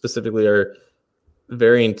Bengals specifically are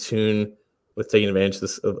very in tune with taking advantage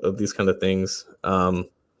of these kind of things.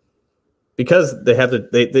 Because they have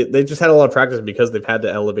they just had a lot of practice because they've had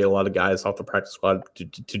to elevate a lot of guys off the practice squad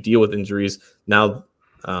to deal with injuries. Now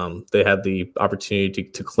they have the opportunity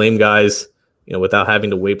to claim guys, without having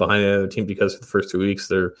to wait behind another team, because for the first 2 weeks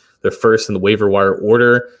they're first in the waiver wire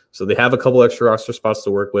order. So they have a couple extra roster spots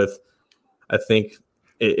to work with. I think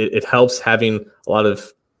it helps having a lot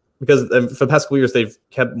of, because for the past couple years they've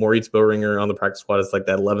kept Maurice Bowringer on the practice squad as like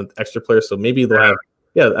that 11th extra player. So maybe they'll have,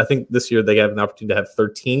 I think this year they have an opportunity to have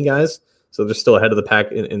 13 guys. So they're still ahead of the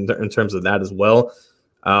pack in terms of that as well.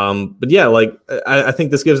 But yeah, like I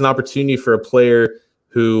think this gives an opportunity for a player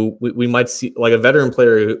who we might see, like a veteran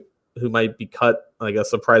player who might be cut, like a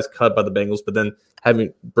surprise cut by the Bengals, but then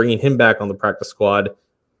bringing him back on the practice squad,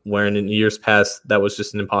 wherein in years past that was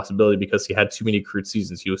just an impossibility because he had too many accrued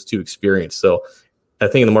seasons. He was too experienced. So I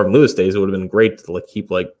think in the Marvin Lewis days, it would have been great to keep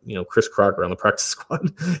Chris Crocker on the practice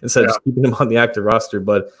squad instead of just keeping him on the active roster.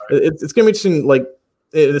 But it's going to be interesting,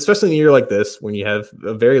 especially in a year like this, when you have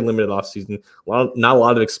a very limited offseason, not a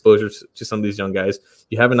lot of exposure to some of these young guys.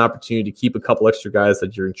 You have an opportunity to keep a couple extra guys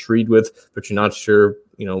that you're intrigued with, but you're not sure,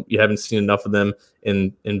 you haven't seen enough of them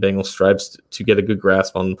in Bengal stripes to get a good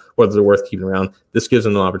grasp on whether they're worth keeping around. This gives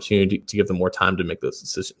them an opportunity to give them more time to make those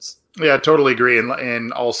decisions. Yeah, totally agree.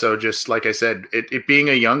 And also, just like I said, it being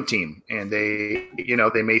a young team, and they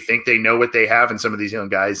may think they know what they have in some of these young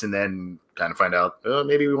guys, and then kind of find out,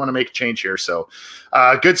 maybe we want to make a change here. So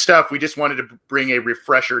good stuff. We just wanted to bring a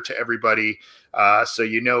refresher to everybody,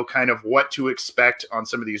 so kind of what to expect on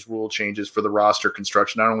some of these rule changes for the roster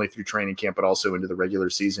construction, not only through training camp, but also into the regular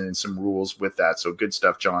season, and some rules with that. So good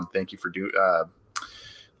stuff, John. Thank you for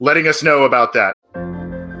letting us know about that.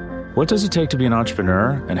 What does it take to be an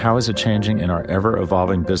entrepreneur, and how is it changing in our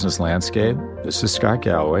ever-evolving business landscape? This is Scott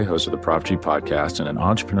Galloway, host of the Prop G podcast and an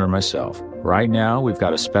entrepreneur myself. Right now, we've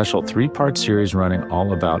got a special 3-part series running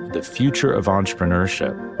all about the future of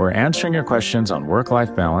entrepreneurship. We're answering your questions on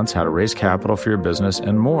work-life balance, how to raise capital for your business,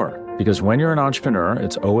 and more. Because when you're an entrepreneur,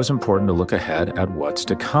 it's always important to look ahead at what's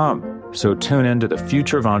to come. So tune in to the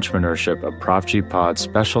Future of Entrepreneurship, a Prop G pod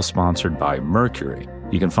special sponsored by Mercury.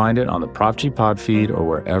 You can find it on the Prop G Pod feed or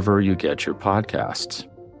wherever you get your podcasts.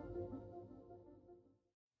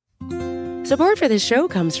 Support for this show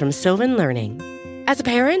comes from Sylvan Learning. As a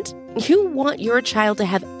parent, you want your child to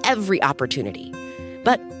have every opportunity,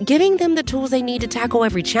 but giving them the tools they need to tackle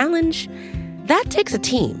every challenge, that takes a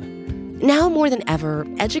team. Now more than ever,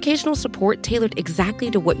 educational support tailored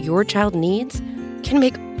exactly to what your child needs can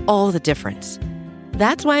make all the difference.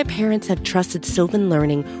 That's why parents have trusted Sylvan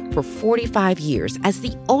Learning for 45 years as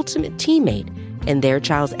the ultimate teammate in their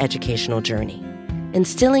child's educational journey,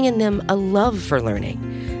 instilling in them a love for learning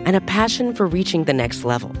and a passion for reaching the next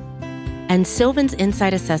level. And Sylvan's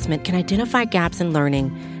Insight Assessment can identify gaps in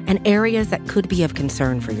learning and areas that could be of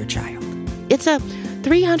concern for your child. It's a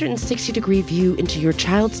 360-degree view into your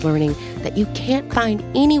child's learning that you can't find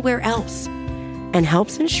anywhere else, and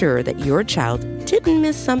helps ensure that your child didn't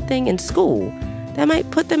miss something in school that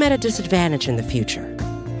might put them at a disadvantage in the future.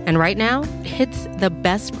 And right now, it's the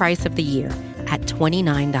best price of the year at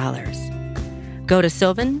 $29. Go to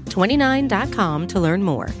sylvan29.com to learn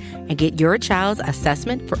more and get your child's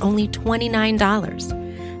assessment for only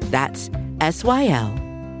 $29. That's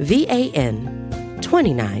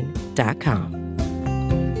SYLVAN29.com.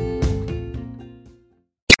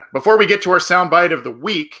 Before we get to our soundbite of the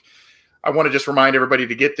week, I want to just remind everybody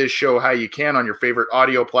to get this show how you can on your favorite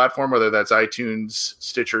audio platform, whether that's iTunes,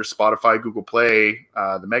 Stitcher, Spotify, Google Play,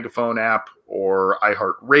 the Megaphone app, or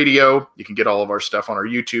iHeartRadio. You can get all of our stuff on our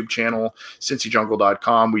YouTube channel,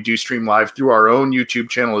 CincyJungle.com. We do stream live through our own YouTube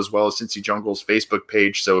channel as well as Cincy Jungle's Facebook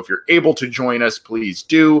page. So if you're able to join us, please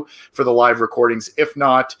do for the live recordings. If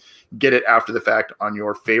not, get it after the fact on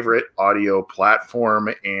your favorite audio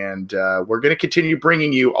platform. And we're going to continue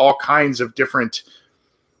bringing you all kinds of different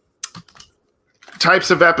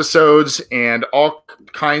types of episodes and all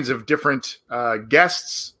kinds of different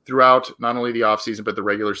guests throughout not only the offseason, but the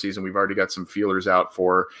regular season. We've already got some feelers out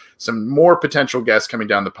for some more potential guests coming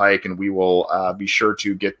down the pike, and we will be sure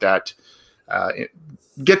to get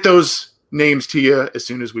those names to you as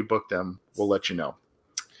soon as we book them. We'll let you know.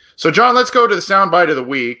 So, John, let's go to the soundbite of the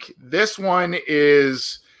week. This one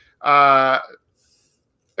is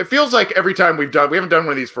it feels like every time we haven't done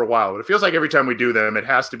one of these for a while, but it feels like every time we do them, it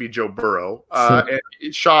has to be Joe Burrow. And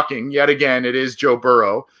it's shocking. Yet again, it is Joe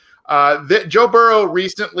Burrow. Joe Burrow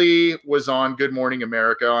recently was on Good Morning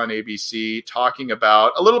America on ABC talking a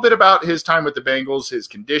little bit about his time with the Bengals, his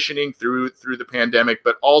conditioning through the pandemic,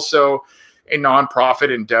 but also a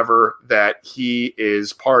nonprofit endeavor that he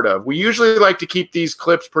is part of. We usually like to keep these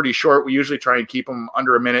clips pretty short. We usually try and keep them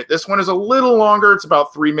under a minute. This one is a little longer. It's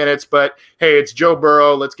about 3 minutes, but hey, it's Joe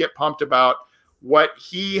Burrow. Let's get pumped about what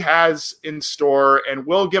he has in store, and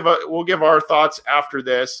we'll give our thoughts after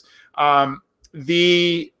this.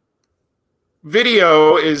 The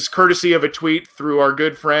video is courtesy of a tweet through our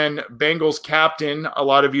good friend, Bengals captain. A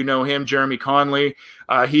lot of you know him, Jeremy Conley.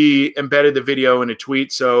 He embedded the video in a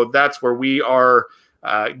tweet, so that's where we are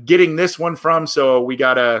getting this one from. So we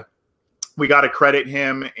gotta credit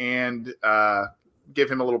him and give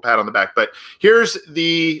him a little pat on the back. But here's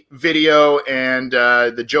the video and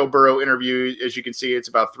the Joe Burrow interview. As you can see, it's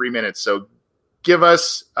about 3 minutes. So give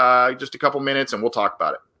us just a couple minutes and we'll talk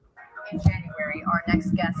about it. In January, our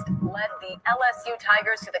next guest led the LSU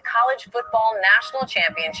Tigers to the College Football National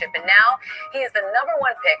Championship, and now he is the #1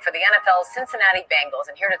 pick for the NFL's Cincinnati Bengals.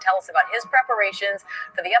 And here to tell us about his preparations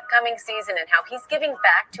for the upcoming season and how he's giving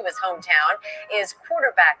back to his hometown is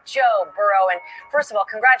quarterback Joe Burrow. And first of all,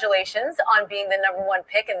 congratulations on being the #1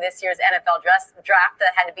 pick in this year's NFL draft.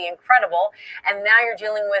 That had to be incredible. And now you're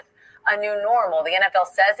dealing with a new normal. The NFL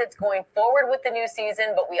says it's going forward with the new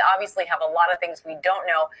season, but we obviously have a lot of things we don't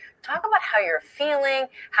know. Talk about how you're feeling,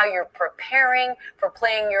 how you're preparing for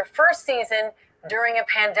playing your first season during a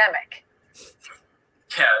pandemic.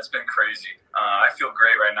 Yeah, it's been crazy. I feel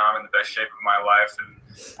great right now. I'm in the best shape of my life, and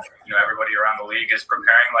everybody around the league is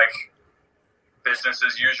preparing like business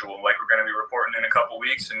as usual, like we're going to be reporting in a couple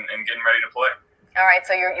weeks and getting ready to play. All right,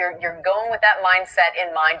 so you're going with that mindset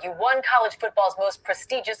in mind. You won college football's most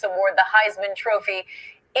prestigious award, the Heisman Trophy.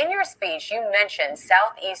 In your speech, you mentioned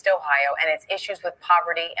Southeast Ohio and its issues with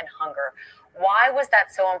poverty and hunger. Why was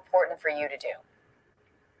that so important for you to do?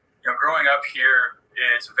 Growing up here,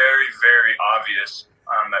 it's very, very obvious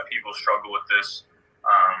that people struggle with this.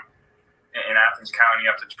 In Athens County,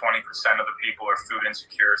 up to 20% of the people are food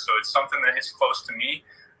insecure. So it's something that hits close to me.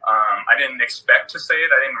 I didn't expect to say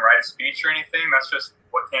it. I didn't write a speech or anything. That's just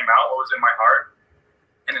what came out, what was in my heart.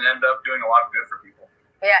 And it ended up doing a lot of good for people.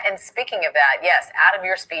 Yeah, and speaking of that, yes, out of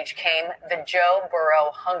your speech came the Joe Burrow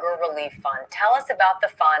Hunger Relief Fund. Tell us about the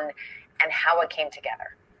fund and how it came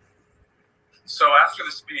together. So after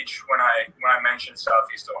the speech, when I mentioned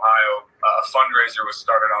Southeast Ohio, a fundraiser was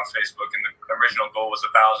started on Facebook, and the original goal was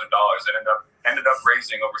 $1,000. It ended up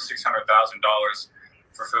raising over $600,000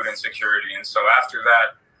 for food insecurity. And so after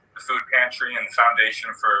that, the Food Pantry and the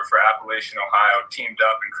Foundation for Appalachian Ohio teamed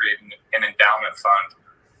up and created an endowment fund.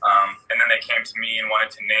 And then they came to me and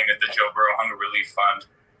wanted to name it the Joe Burrow Hunger Relief Fund.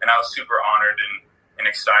 And I was super honored and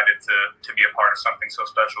excited to be a part of something so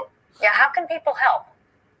special. Yeah, how can people help?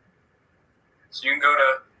 So you can go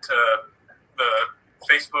to the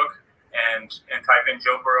Facebook and type in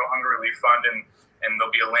Joe Burrow Hunger Relief Fund, and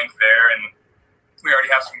there'll be a link there. And we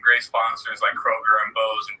already have some great sponsors like Kroger and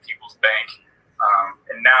Bose and People's Bank.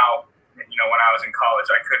 And now, when I was in college,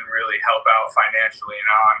 I couldn't really help out financially. And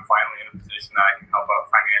now I'm finally in a position that I can help out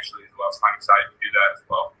financially as well. So I'm excited to do that as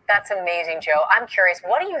well. That's amazing, Joe. I'm curious,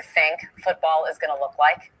 what do you think football is going to look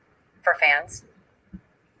like for fans?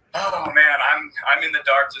 Oh man, I'm in the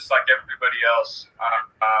dark just like everybody else.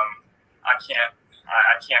 I can't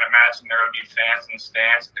imagine there would be fans in the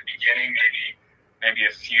stands at the beginning, maybe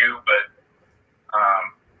a few, but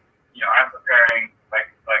I'm preparing like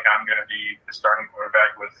I'm going to be the starting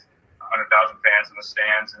quarterback with 100,000 fans in the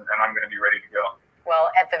stands, and I'm going to be ready to go.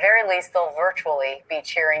 Well, at the very least, they'll virtually be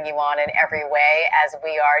cheering you on in every way, as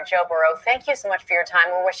we are. Joe Burrow, thank you so much for your time.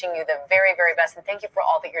 We're wishing you the very, very best, and thank you for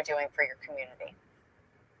all that you're doing for your community.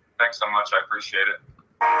 Thanks so much. I appreciate it.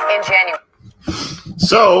 In January.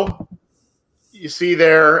 So you see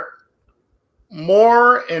there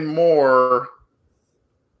more and more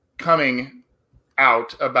coming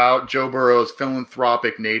out about Joe Burrow's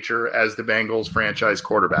philanthropic nature as the Bengals franchise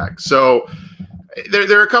quarterback. So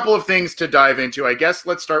there are a couple of things to dive into. I guess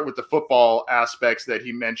let's start with the football aspects that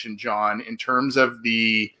he mentioned, John, in terms of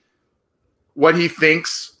what he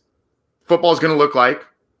thinks football is going to look like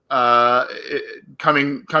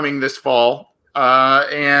coming this fall,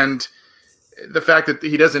 and the fact that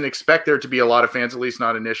he doesn't expect there to be a lot of fans, at least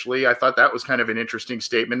not initially. I thought that was kind of an interesting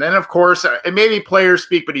statement. Then, of course, it maybe players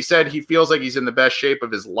speak, but he said he feels like he's in the best shape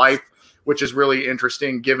of his life, which is really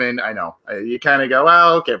interesting given, I know, you kind of go,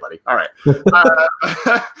 well, okay, buddy. All right.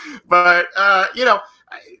 But, I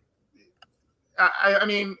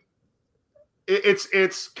mean,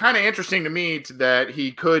 it's kind of interesting to me that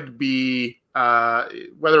he could be,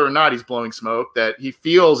 whether or not he's blowing smoke, that he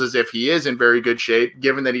feels as if he is in very good shape,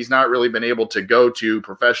 given that he's not really been able to go to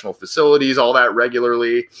professional facilities all that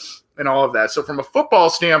regularly and all of that. So from a football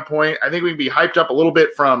standpoint, I think we can be hyped up a little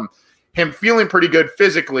bit from him feeling pretty good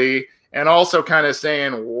physically. and also kind of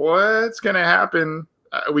saying what's going to happen.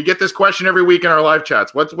 We get this question every week in our live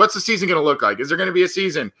chats. What's the season going to look like? Is there going to be a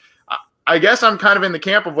season? I guess I'm kind of in the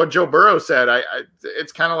camp of what Joe Burrow said.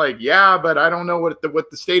 It's kind of like, yeah, but I don't know what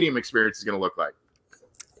the stadium experience is going to look like.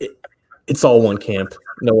 It's all one camp.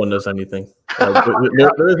 No one knows anything.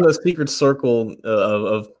 There isn't a secret circle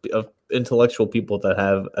of intellectual people that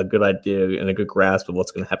have a good idea and a good grasp of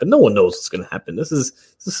what's going to happen. No one knows what's going to happen. This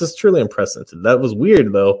is truly unprecedented. That was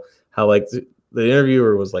weird though. How like the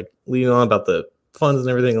interviewer was like leading on about the funds and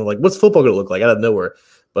everything. And like, what's football going to look like out of nowhere?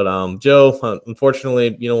 But Joe,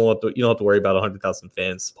 unfortunately, you don't have to worry about 100,000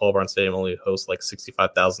 fans. Paul Brown Stadium only hosts like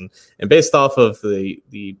 65,000, and based off of the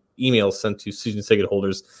emails sent to season ticket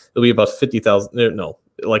holders, it'll be about 50,000. No,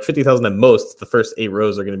 like 50,000 at most. The first 8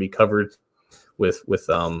 rows are going to be covered with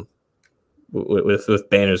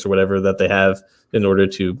banners or whatever that they have in order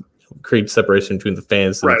to create separation between the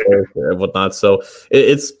fans and whatnot. So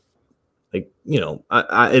it's like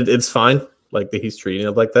it's fine. Like that he's treating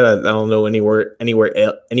it like that. I don't know any way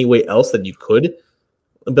else that you could,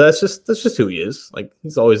 but that's just who he is. Like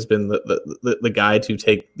he's always been the guy to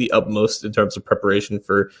take the utmost in terms of preparation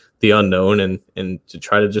for the unknown and to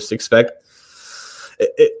try to just expect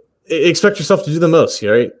yourself to do the most,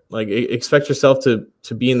 right? Like expect yourself to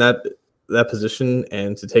be in that position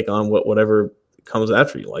and to take on whatever comes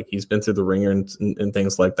after you. Like he's been through the ringer and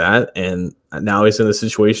things like that, and now he's in a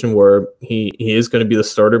situation where he is going to be the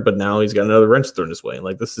starter, but now he's got another wrench thrown his way.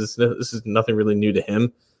 Like this is nothing really new to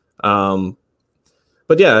him.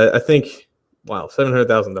 But yeah, I think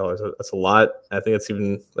 $700,000, that's a lot. I think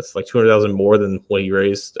that's like 200,000 more than what he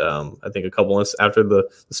raised I think a couple months after the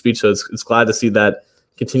speech. So it's glad to see that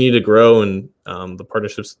continue to grow, and the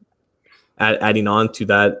partnerships adding on to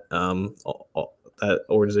that that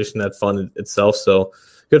organization, that fund itself. So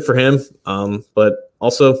good for him. But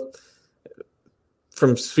also,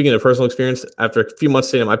 from speaking of personal experience, after a few months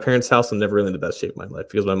staying at my parents' house, I'm never really in the best shape of my life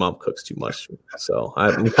because my mom cooks too much. So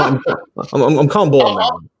I'm calm on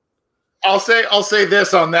that. I'll say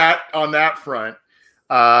this on that front.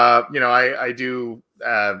 I do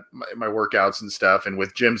my workouts and stuff, and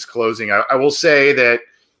with gyms closing, I will say that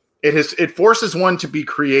it forces one to be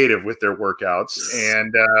creative with their workouts,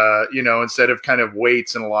 and instead of kind of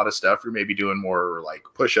weights and a lot of stuff, you're maybe doing more like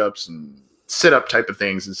push-ups and sit-up type of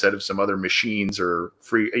things instead of some other machines or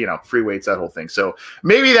free weights, that whole thing. So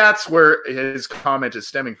maybe that's where his comment is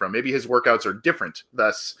stemming from. Maybe his workouts are different,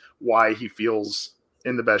 thus why he feels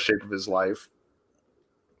in the best shape of his life.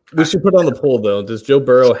 We should put on the poll though. Does Joe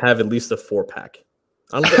Burrow have at least a 4-pack?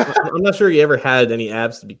 I'm not sure he ever had any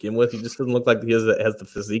abs to begin with. He just doesn't look like he has the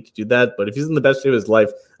physique to do that. But if he's in the best shape of his life,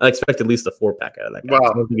 I expect at least a 4-pack out of that guy.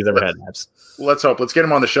 Well, I don't think he's ever had abs. Let's hope. Let's get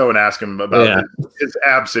him on the show and ask him about his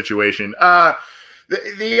ab situation.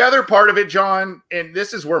 The other part of it, John, and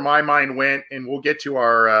this is where my mind went, and we will get to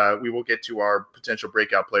our potential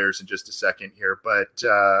breakout players in just a second here. But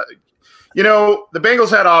the Bengals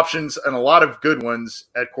had options and a lot of good ones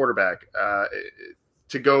at quarterback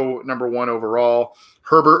to go number 1 overall.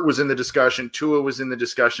 Herbert was in the discussion. Tua was in the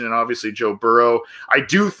discussion, and obviously Joe Burrow. I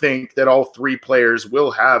do think that all 3 players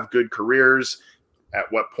will have good careers.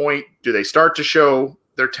 At what point do they start to show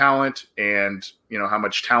their talent, and how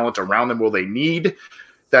much talent around them will they need?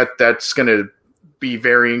 That's going to be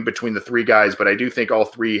varying between the 3 guys, but I do think all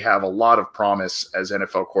 3 have a lot of promise as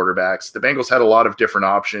NFL quarterbacks. The Bengals had a lot of different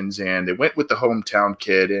options, and they went with the hometown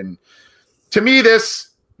kid. And to me, this,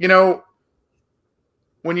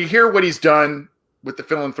 when you hear what he's done with the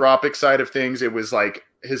philanthropic side of things, it was like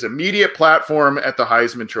his immediate platform at the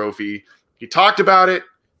Heisman Trophy. He talked about it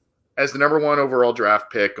as the number 1 overall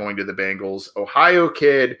draft pick going to the Bengals. Ohio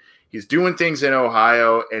kid, he's doing things in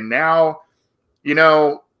Ohio, and now,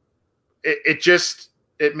 it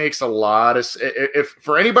makes a lot of – if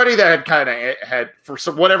for anybody that had for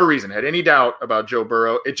whatever reason had any doubt about Joe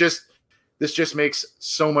Burrow, this just makes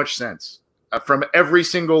so much sense from every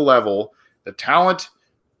single level. The talent,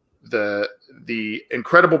 the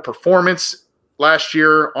incredible performance last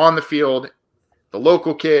year on the field, the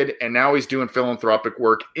local kid, and now he's doing philanthropic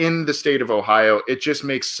work in the state of Ohio. It just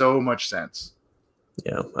makes so much sense.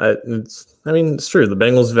 Yeah, it's true. The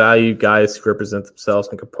Bengals value guys who represent themselves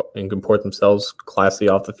and comport themselves classy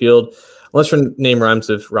off the field, unless your name rhymes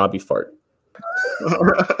with Robbie Fart.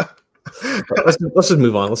 Let's just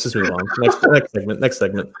move on. Next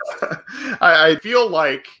segment. I feel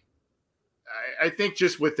like I think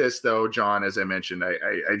just with this though, John, as I mentioned,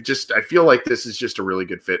 I feel like this is just a really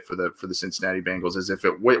good fit for the Cincinnati Bengals, as if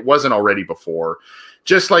it wasn't already before.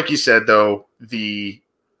 Just like you said, though, the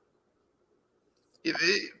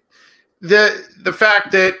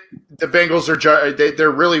fact that the Bengals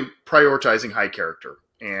they're really prioritizing high character,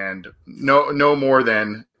 and no more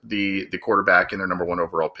than the quarterback and their number one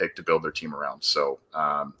overall pick to build their team around. So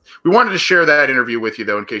we wanted to share that interview with you,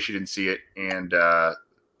 though, in case you didn't see it. And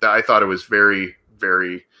I thought it was very,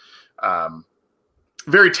 very,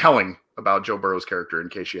 very telling about Joe Burrow's character, in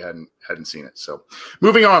case you hadn't seen it. So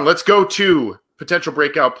moving on, let's go to potential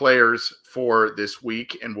breakout players for this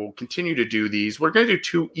week, and we'll continue to do these. We're going to do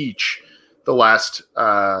 2 each the last,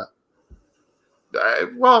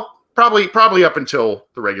 probably up until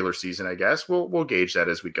the regular season, I guess. We'll gauge that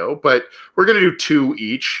as we go, but we're going to do 2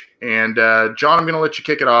 each. And John, I'm going to let you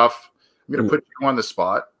kick it off. I'm going to put you on the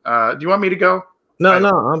spot. Do you want me to go? No,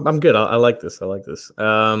 I'm good. I like this.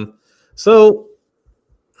 So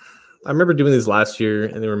I remember doing these last year,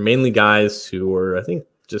 and they were mainly guys who were, I think,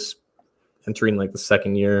 just entering like the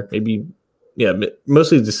second year,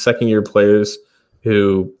 mostly just second year players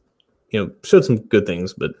who, showed some good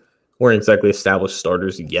things, but weren't exactly established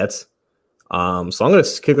starters yet. So I'm going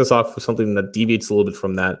to kick this off with something that deviates a little bit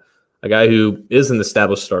from that. A guy who is an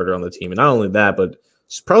established starter on the team. And not only that, but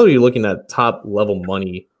just probably looking at top level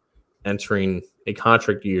money entering a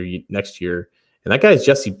contract year next year. And that guy is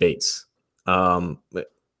Jesse Bates.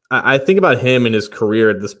 I think about him and his career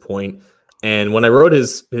at this point. And when I wrote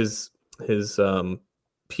his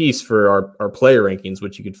piece for our player rankings,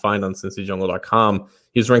 which you could find on CincyJungle.com,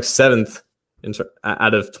 he was ranked 7th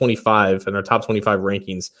out of 25 in our top 25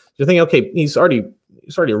 rankings. You're thinking, okay, he's already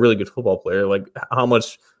a really good football player. Like, how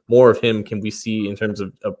much more of him can we see in terms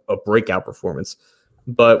of a breakout performance?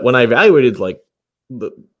 But when I evaluated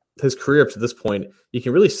his career up to this point, you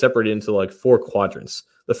can really separate it into 4 quadrants.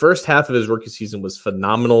 The first half of his rookie season was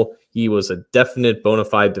phenomenal. He was a definite bona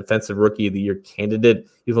fide defensive rookie of the year candidate.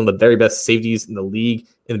 He was one of the very best safeties in the league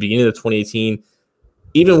in the beginning of 2018.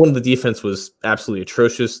 Even when the defense was absolutely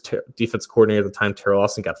atrocious, defense coordinator at the time, Terrell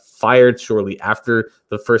Austin, got fired shortly after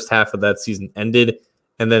the first half of that season ended.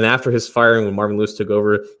 And then after his firing, when Marvin Lewis took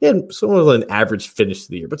over, he had somewhat of an average finish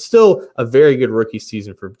to the year, but still a very good rookie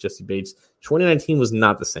season for Jesse Bates. 2019 was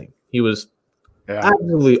not the same. He was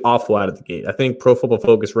absolutely awful out of the gate. I think Pro Football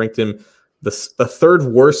Focus ranked him the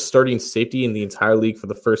 3rd worst starting safety in the entire league for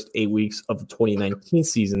the first 8 weeks of the 2019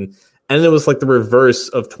 season. And it was like the reverse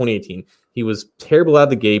of 2018. He was terrible out of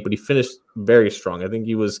the gate, but he finished very strong. I think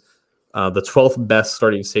he was the 12th best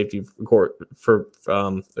starting safety for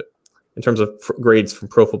in terms of grades from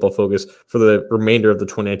Pro Football Focus for the remainder of the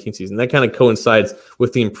 2019 season. That kind of coincides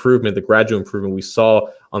with the gradual improvement we saw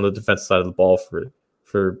on the defensive side of the ball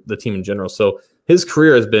for the team in general. So his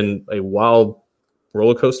career has been a wild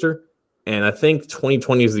roller coaster. And I think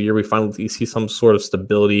 2020 is the year we finally see some sort of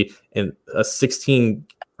stability in a 16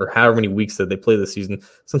 or however many weeks that they play this season,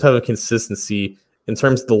 some type of consistency in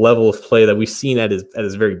terms of the level of play that we've seen at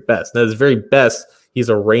his very best. And at his very best, he's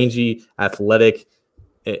a rangy, athletic,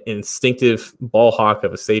 instinctive ball hawk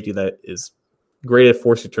of a safety that is great at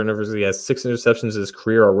forcing turnovers. He has 6 interceptions in his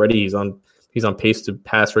career already. He's on pace to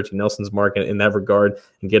pass Reggie Nelson's mark in that regard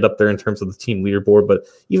and get up there in terms of the team leaderboard. But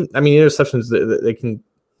interceptions,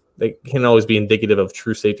 they can always be indicative of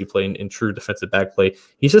true safety play and true defensive back play.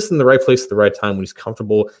 He's just in the right place at the right time when he's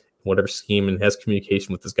comfortable in whatever scheme and has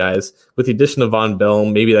communication with his guys. With the addition of Von Bell,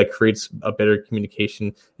 maybe that creates a better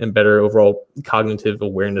communication and better overall cognitive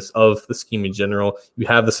awareness of the scheme in general. You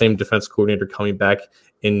have the same defense coordinator coming back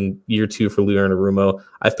in year 2 for Leo Anarumo.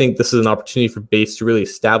 I think this is an opportunity for Bates to really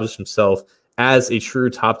establish himself as a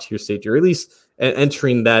true top-tier safety, or at least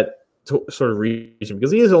entering that sort of region,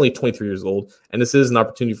 because he is only 23 years old, and this is an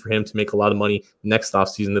opportunity for him to make a lot of money next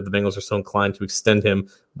offseason if the Bengals are so inclined to extend him.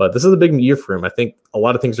 But this is a big year for him. I think a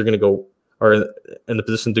lot of things are in the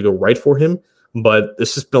position to go right for him, but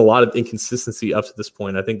there's just been a lot of inconsistency up to this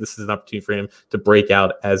point. I think this is an opportunity for him to break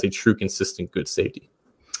out as a true, consistent, good safety.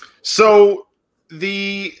 So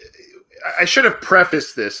I should have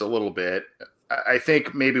prefaced this a little bit. I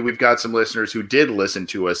think maybe we've got some listeners who did listen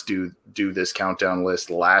to us do this countdown list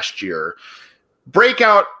last year.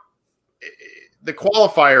 Breakout, the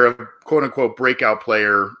qualifier of quote unquote breakout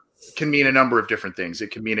player can mean a number of different things.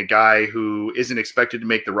 It can mean a guy who isn't expected to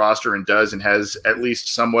make the roster and does and has at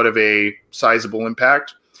least somewhat of a sizable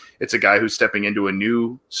impact. It's a guy who's stepping into a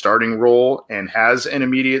new starting role and has an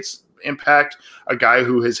immediate impact. A guy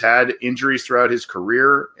who has had injuries throughout his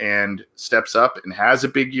career and steps up and has a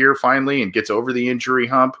big year finally and gets over the injury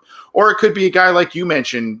hump. Or it could be a guy like you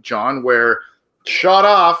mentioned, John, where shot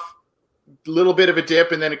off, a little bit of a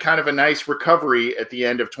dip and then a kind of a nice recovery at the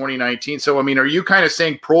end of 2019. So, are you kind of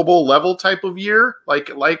saying Pro Bowl level type of year? Like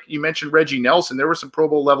you mentioned Reggie Nelson, there were some Pro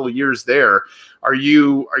Bowl level years there. Are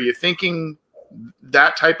you thinking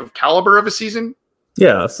that type of caliber of a season?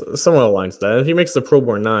 Yeah, someone aligns that. If he makes the Pro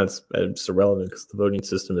Bowl or not, it's irrelevant because the voting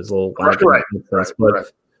system is a little Right.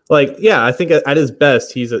 But like, yeah, I think at his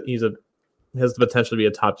best, he has the potential to be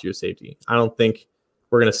a top tier safety. I don't think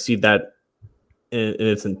we're going to see that in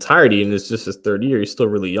its entirety, and it's just his third year. He's still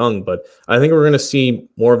really young, but I think we're going to see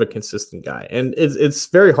more of a consistent guy. And it's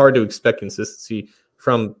very hard to expect consistency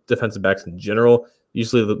from defensive backs in general.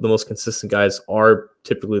 Usually the most consistent guys are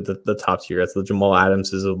typically the top tier. That's the Jamal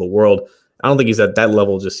Adamses of the world. I don't think he's at that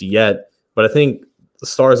level just yet, but I think the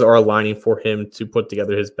stars are aligning for him to put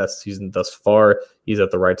together his best season thus far. He's at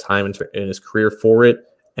the right time in his career for it,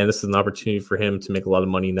 and this is an opportunity for him to make a lot of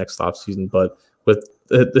money next offseason. But with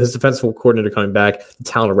his defensive coordinator coming back, the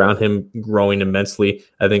talent around him growing immensely,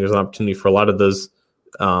 I think there's an opportunity for a lot of those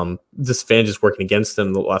disadvantages working against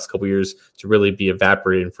him the last couple of years to really be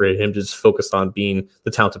evaporated, and for him to just focus on being the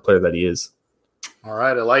talented player that he is. All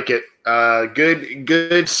right, I like it.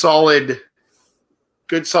 Good, solid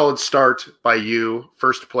start by you,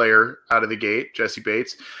 first player out of the gate, Jesse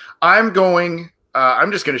Bates. I'm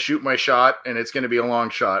just going to shoot my shot, and it's going to be a long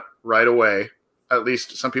shot right away. At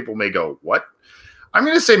least some people may go, what? I'm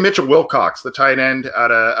going to say Mitchell Wilcox, the tight end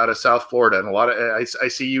out of South Florida. And I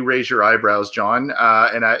see you raise your eyebrows, John,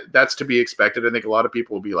 and that's to be expected. I think a lot of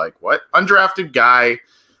people will be like, what? Undrafted guy,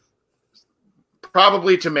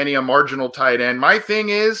 probably to many a marginal tight end. My thing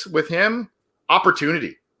is with him,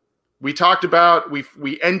 opportunity. We talked about,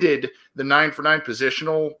 we ended the 9-for-9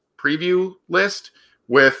 positional preview list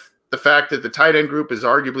with the fact that the tight end group is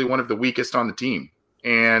arguably one of the weakest on the team.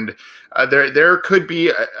 And there could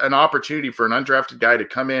be an opportunity for an undrafted guy to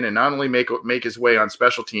come in and not only make his way on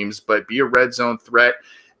special teams, but be a red zone threat,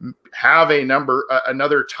 have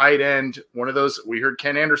another tight end, one of those. We heard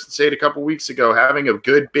Ken Anderson say it a couple weeks ago, having a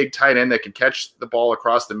good big tight end that can catch the ball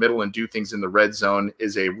across the middle and do things in the red zone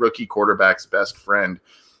is a rookie quarterback's best friend.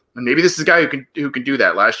 And maybe this is a guy who can do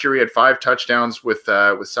that. Last year he had 5 touchdowns with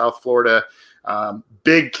South Florida.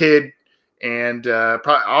 Big kid, and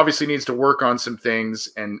obviously needs to work on some things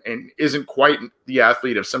and isn't quite the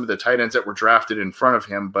athlete of some of the tight ends that were drafted in front of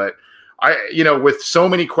him. But with so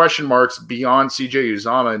many question marks beyond CJ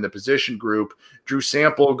Uzomah in the position group, Drew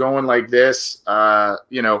Sample going like this,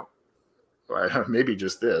 maybe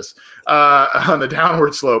just this on the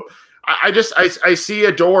downward slope. I see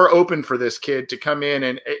a door open for this kid to come in,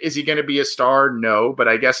 and is he going to be a star? No, but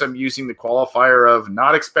I guess I'm using the qualifier of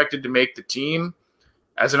not expected to make the team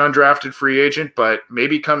as an undrafted free agent, but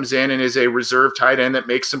maybe comes in and is a reserve tight end that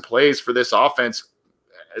makes some plays for this offense,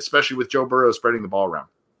 especially with Joe Burrow spreading the ball around.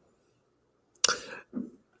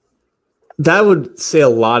 That would say a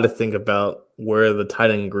lot to think about where the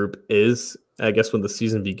tight end group is, I guess, when the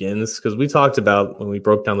season begins, because we talked about when we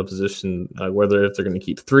broke down the position, whether if they're going to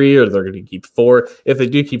keep 3 or they're going to keep 4. If they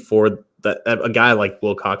do keep 4, that a guy like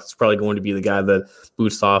Wilcox is probably going to be the guy that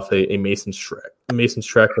boosts off a Mason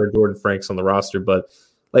Schreck or Jordan Franks on the roster. But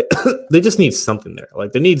like they just need something there.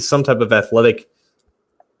 Like they need some type of athletic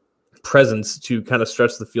presence to kind of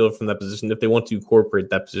stretch the field from that position if they want to incorporate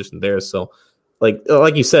that position there. So like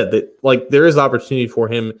you said, that like there is opportunity for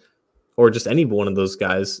him or just any one of those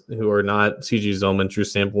guys who are not CJ Uzomah and Drew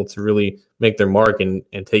Sample to really make their mark and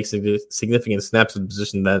take significant snaps of the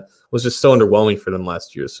position that was just so underwhelming for them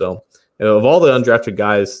last year. So of all the undrafted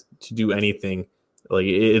guys to do anything, like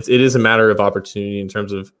it is a matter of opportunity in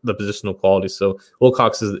terms of the positional quality. So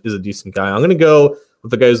Wilcox is a decent guy. I'm going to go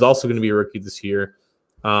with the guy who's also going to be a rookie this year.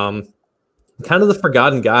 Kind of the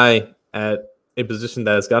forgotten guy at a position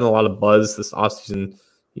that has gotten a lot of buzz this offseason,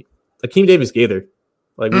 Akeem Davis-Gaither.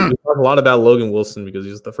 Like we talk a lot about Logan Wilson because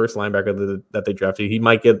he's the first linebacker that they drafted. He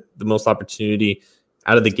might get the most opportunity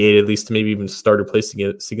out of the gate, at least to maybe even start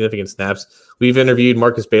replacing significant snaps. We've interviewed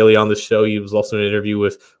Marcus Bailey on the show. He was also in an interview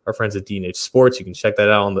with our friends at D&H Sports. You can check that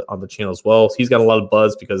out on the channel as well. So he's got a lot of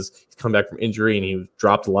buzz because he's come back from injury and he was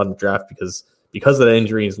dropped a lot in the draft because of that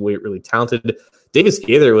injury. He's really talented.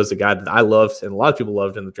 Davis-Gaither was a guy that I loved and a lot of people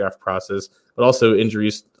loved in the draft process, but also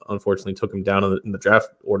injuries unfortunately took him down in the draft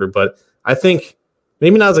order. But I think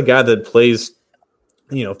maybe not as a guy that plays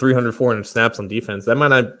 300, 400 snaps on defense. That might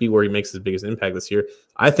not be where he makes his biggest impact this year.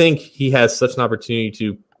 I think he has such an opportunity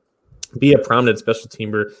to be a prominent special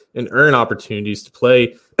teamer and earn opportunities to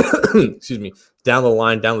play, down the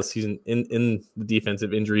line, down the season in the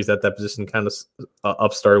defensive injuries at that position kind of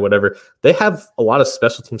upstart or whatever. They have a lot of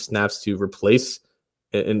special team snaps to replace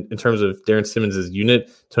in terms of Darren Simmons'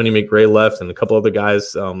 unit. Tony McRae left and a couple other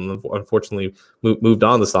guys unfortunately moved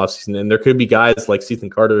on this offseason. And there could be guys like Ethan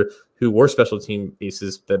Carter who were special team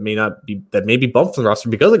aces that may be bumped from the roster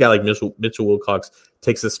because a guy like Mitchell Wilcox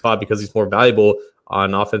takes this spot because he's more valuable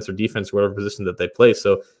on offense or defense, or whatever position that they play.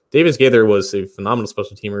 So Davis Gaither was a phenomenal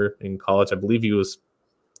special teamer in college. I believe he was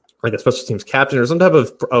like a special teams captain or some type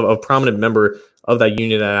of prominent member of that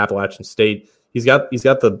unit at Appalachian State. He's got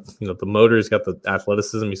the the motor, he's got the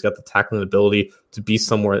athleticism, he's got the tackling ability to be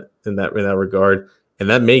somewhere in that regard, and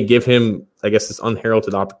that may give him, I guess, this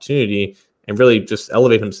unheralded opportunity and really just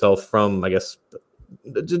elevate himself from, I guess,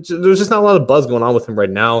 there's just not a lot of buzz going on with him right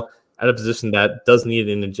now at a position that does need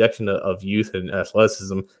an injection of youth and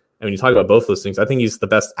athleticism. And when you talk about both those things, I think he's the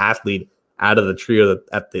best athlete out of the trio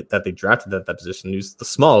that they drafted at that position. He's the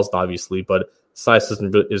smallest, obviously, but size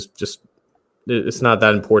is just, it's not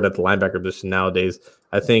that important at the linebacker position nowadays.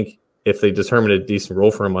 I think if they determine a decent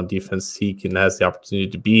role for him on defense, has the opportunity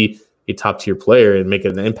to be a top-tier player and make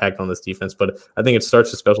an impact on this defense. But I think it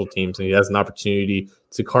starts with special teams, and he has an opportunity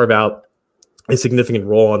to carve out a significant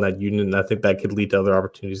role on that unit, and I think that could lead to other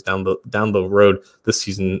opportunities down the road this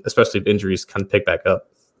season, especially if injuries kind of pick back up.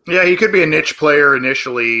 Yeah, he could be a niche player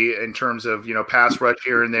initially in terms of, pass rush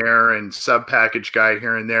here and there and sub package guy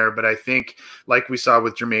here and there. But I think, like we saw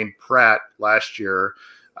with Jermaine Pratt last year,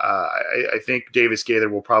 I think Davis Gaither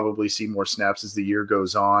will probably see more snaps as the year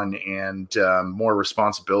goes on and more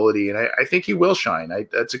responsibility. And I think he will shine.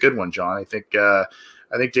 That's a good one, John. I think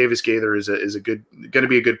Davis Gaither is going to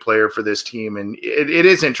be a good player for this team. And it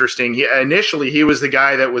is interesting. Initially, he was the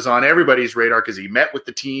guy that was on everybody's radar because he met with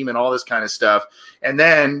the team and all this kind of stuff. And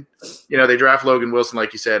then, they draft Logan Wilson,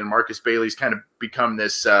 like you said, and Marcus Bailey's kind of become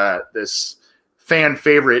this fan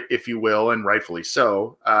favorite, if you will, and rightfully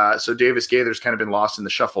so. So Davis Gaither's kind of been lost in the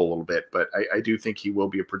shuffle a little bit, but I do think he will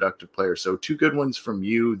be a productive player. So two good ones from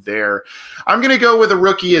you there. I'm going to go with a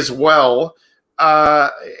rookie as well.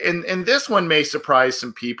 And this one may surprise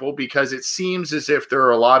some people because it seems as if there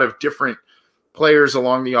are a lot of different players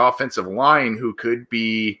along the offensive line who could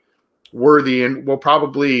be worthy, and we'll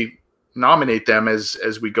probably nominate them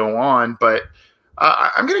as we go on. But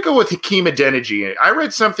I'm going to go with Hakeem Adeniji. I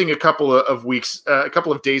read something a couple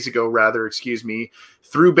of days ago,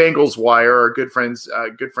 through Bengals Wire. Our good friend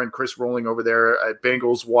Chris Rowling over there at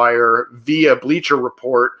Bengals Wire via Bleacher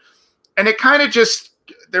Report, and it kind of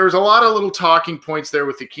there was a lot of little talking points there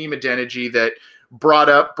with Hakeem Adeniji that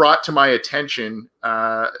brought to my attention.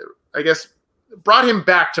 Brought him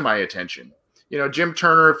back to my attention. Jim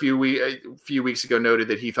Turner a few weeks ago noted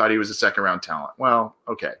that he thought he was a second-round talent. Well,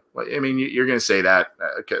 okay. I mean, you're going to say that.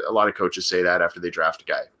 A lot of coaches say that after they draft a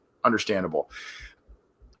guy. Understandable.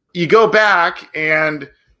 You go back, and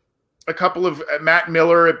a couple of Matt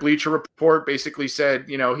Miller at Bleacher Report basically said,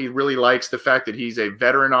 he really likes the fact that he's a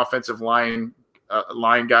veteran offensive line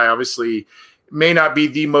guy. Obviously, may not be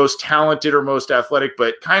the most talented or most athletic,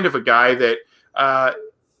 but kind of a guy that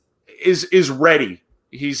is ready.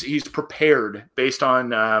 He's prepared based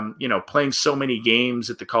on playing so many games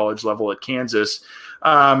at the college level at Kansas,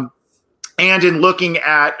 and in looking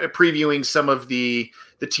at previewing some of the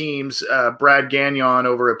teams, Brad Gagnon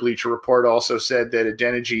over at Bleacher Report also said that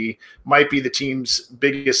Adeniji might be the team's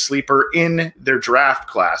biggest sleeper in their draft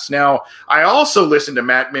class. Now, I also listened to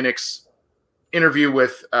Matt Minnick's interview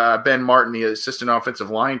with Ben Martin, the assistant offensive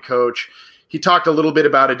line coach. He talked a little bit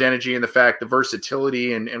about Adeniji and the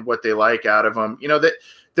versatility and what they like out of him.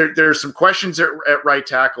 That there's some questions at right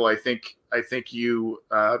tackle. I think you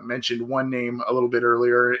mentioned one name a little bit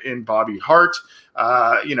earlier in Bobby Hart.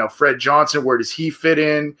 Fred Johnson, where does he fit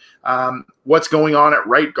in? What's going on at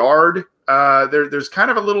right guard? There's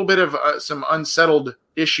kind of a little bit of some unsettled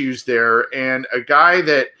issues there, and a guy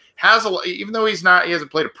that has even though he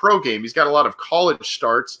hasn't played a pro game, he's got a lot of college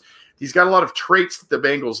starts. He's got a lot of traits that the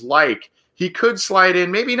Bengals like. He could slide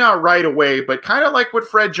in, maybe not right away, but kind of like what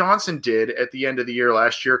Fred Johnson did at the end of the year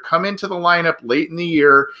last year, come into the lineup late in the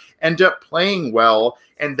year, end up playing well.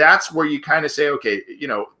 And that's where you kind of say, okay,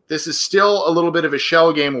 this is still a little bit of a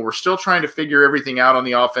shell game where we're still trying to figure everything out on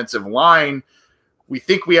the offensive line. We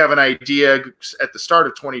think we have an idea at the start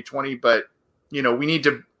of 2020, but, we need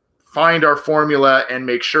to find our formula and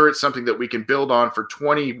make sure it's something that we can build on for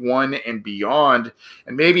 21 and beyond.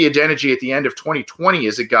 And maybe Adeniji at the end of 2020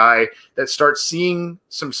 is a guy that starts seeing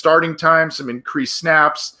some starting time, some increased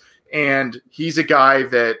snaps, and he's a guy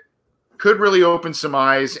that could really open some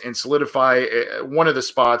eyes and solidify one of the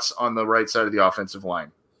spots on the right side of the offensive line.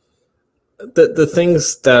 The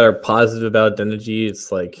things that are positive about Adeniji, it's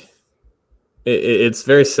like it's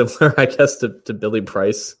very similar, I guess, to Billy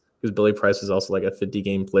Price. Because Billy Price was also like a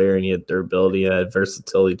 50-game player, and he had durability and had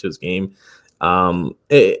versatility to his game. Getting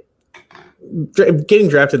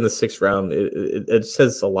drafted in the 6th round, it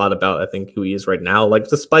says a lot about, I think, who he is right now. Like,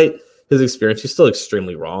 despite his experience, he's still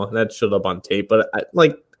extremely raw, and that showed up on tape. But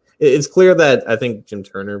it's clear that I think Jim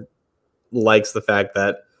Turner likes the fact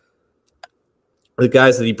that the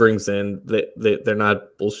guys that he brings in, they're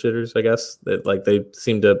not bullshitters, I guess. They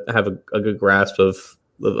seem to have a good grasp of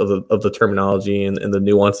the terminology and the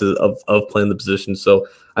nuances of playing the position. So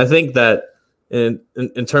I think that in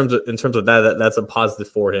terms of that's a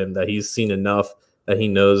positive for him, that he's seen enough, that he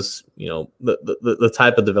knows, the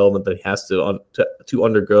type of development that he has to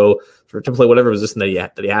undergo to play whatever position that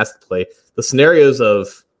he has to play. The scenarios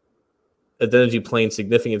of Adeniji playing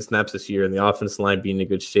significant snaps this year and the offensive line being in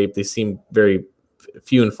good shape, they seem very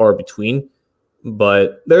few and far between.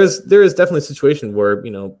 But there is definitely a situation where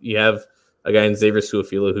you have a guy in Xavier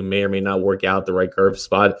Su'a-Filo who may or may not work out the right guard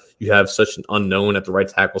spot. You have such an unknown at the right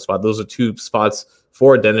tackle spot. Those are two spots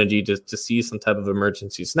for Adeniji to see some type of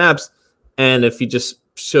emergency snaps. And if he just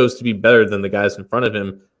shows to be better than the guys in front of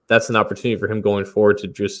him, that's an opportunity for him going forward to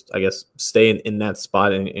just, I guess, stay in that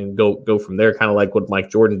spot and go from there, kind of like what Mike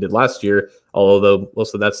Jordan did last year, although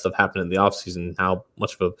most of that stuff happened in the offseason, how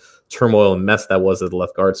much of a turmoil and mess that was at the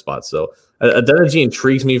left guard spot. So Adeniji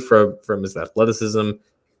intrigues me from his athleticism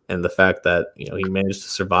and the fact that he managed to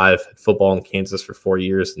survive football in Kansas for 4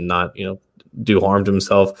 years and not do harm to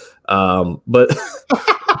himself. But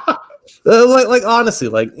honestly,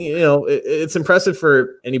 it's impressive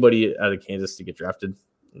for anybody out of Kansas to get drafted.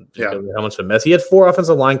 Yeah, how much of a mess he had. 4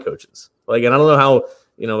 offensive line coaches. And I don't know how.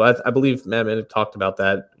 I believe Matt Manning talked about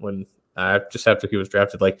that when just after he was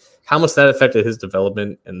drafted. How much that affected his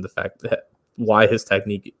development and the fact that why his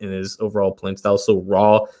technique and his overall playing style is so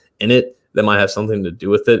raw in it. That might have something to do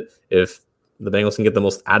with it. If the Bengals can get the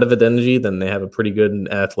most out of Adeniji, then they have a pretty good and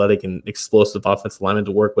athletic and explosive offensive lineman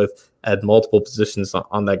to work with at multiple positions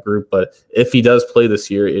on that group. But if he does play this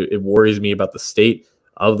year, it worries me about the state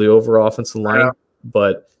of the overall offensive line. Yeah.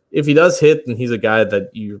 But if he does hit, then he's a guy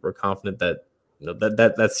that you were confident that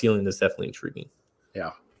that ceiling is definitely intriguing.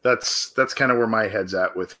 Yeah, that's kind of where my head's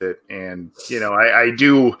at with it. And I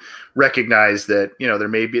do recognize that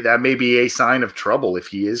that may be a sign of trouble if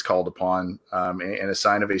he is called upon, and a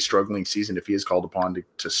sign of a struggling season if he is called upon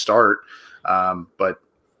to start. But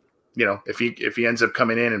if he ends up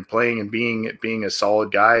coming in and playing and being a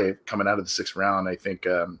solid guy coming out of the 6th round, I think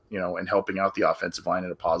and helping out the offensive line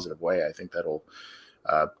in a positive way, I think that'll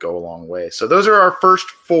go a long way. So those are our first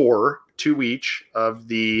 4, 2 each of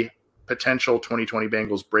the potential 2020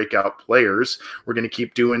 Bengals breakout players. We're going to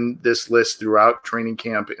keep doing this list throughout training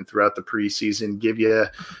camp and throughout the preseason, give you,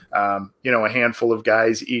 a handful of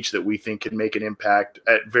guys each that we think can make an impact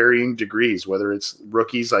at varying degrees, whether it's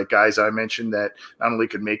rookies like guys I mentioned that not only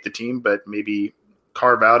could make the team, but maybe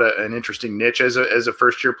carve out an interesting niche as a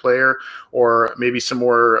first-year player, or maybe some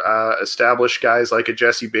more established guys like a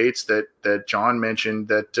Jesse Bates that John mentioned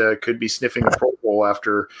that could be sniffing a Pro Bowl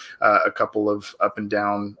after a couple of up and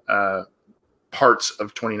down parts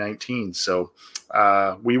of 2019. So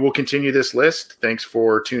we will continue this list. Thanks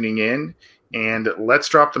for tuning in, and let's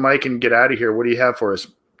drop the mic and get out of here. What do you have for us,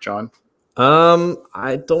 John?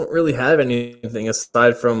 I don't really have anything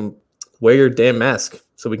aside from wear your damn mask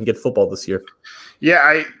so we can get football this year.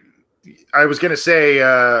 Yeah, I was gonna say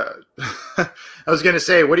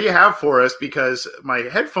what do you have for us, because my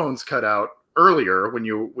headphones cut out earlier when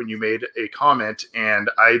you made a comment and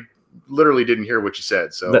I literally didn't hear what you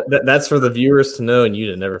said. So that's for the viewers to know and you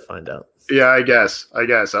to never find out. Yeah, I guess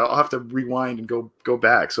I'll have to rewind and go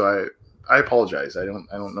back. So I apologize. I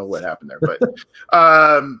don't know what happened there, but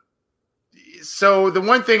so the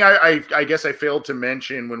one thing I guess I failed to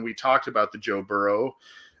mention when we talked about the Joe Burrow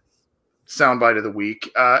soundbite of the week,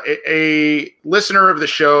 a listener of the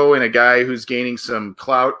show and a guy who's gaining some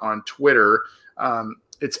clout on Twitter.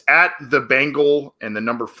 It's at the Bengal and the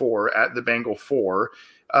number 4 at the Bengal 4.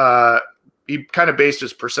 He kind of based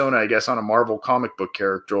his persona, I guess, on a Marvel comic book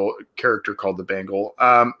character called the Bengal.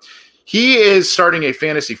 He is starting a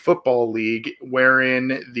fantasy football league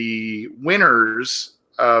wherein the winners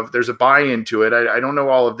there's a buy-in to it. I don't know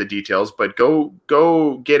all of the details, but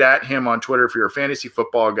go get at him on Twitter if you're a fantasy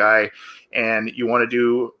football guy and you want to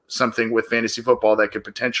do something with fantasy football that could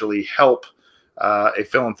potentially help a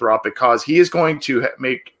philanthropic cause. He is going to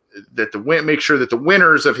make sure that the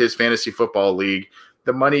winners of his fantasy football league,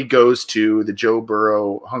 the money goes to the Joe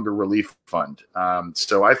Burrow Hunger Relief Fund.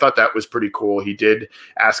 So I thought that was pretty cool. He did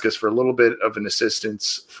ask us for a little bit of an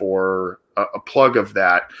assistance for a plug of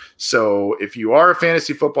that. So if you are a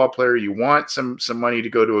fantasy football player, you want some money to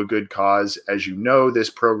go to a good cause. As you know, this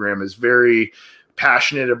program is very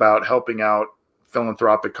passionate about helping out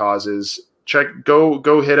philanthropic causes.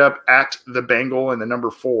 Go hit up at the Bengal and the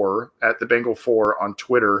number 4 at the Bengal 4 on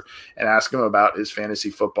Twitter and ask him about his fantasy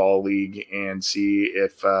football league and see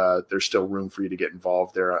if there's still room for you to get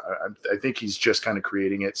involved there. I think he's just kind of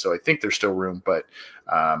creating it, so I think there's still room, but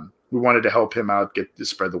we wanted to help him out,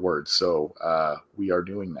 spread the word. So we are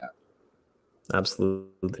doing that.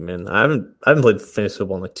 Absolutely, man. I haven't played fantasy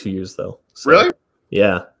football in like 2 years though. So, really?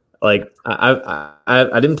 Yeah. Like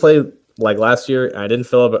I didn't play like last year. I didn't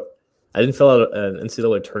fill out an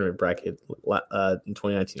NCAA tournament bracket in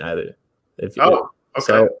 2019 either. Okay.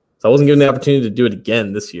 So I wasn't given the opportunity to do it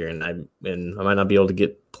again this year, and I might not be able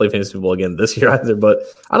to play fantasy football again this year either. But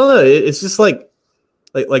I don't know. It's just like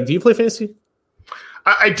do you play fantasy?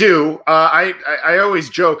 I do. I always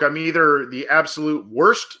joke I'm either the absolute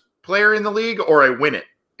worst player in the league or I win it,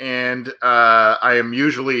 and I am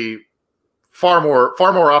usually far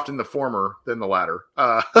more often the former than the latter.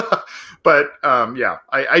 But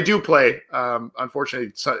I do play.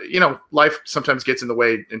 Unfortunately, life sometimes gets in the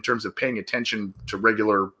way in terms of paying attention to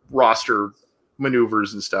regular roster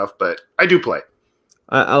maneuvers and stuff. But I do play.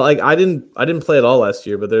 I didn't play at all last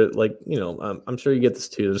year, but they're like, I'm sure you get this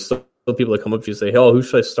too. There's still people that come up to you and say, "Oh, who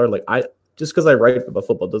should I start?" Like just because I write about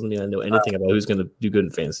football doesn't mean I know anything about who's going to do good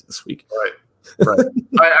in fantasy this week. Right.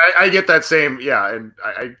 I get that same, and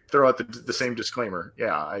I throw out the same disclaimer.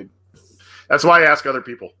 Yeah, that's why I ask other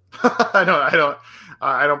people. I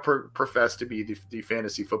don't profess to be the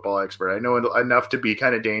fantasy football expert. I know enough to be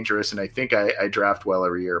kind of dangerous, and I think I draft well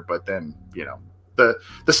every year. But then, the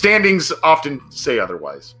standings often say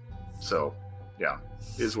otherwise. So, yeah,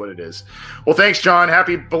 is what it is. Well, thanks, John.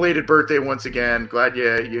 Happy belated birthday once again. Glad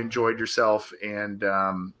you enjoyed yourself, and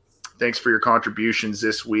thanks for your contributions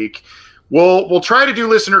this week. We'll try to do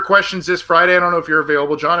listener questions this Friday. I don't know if you're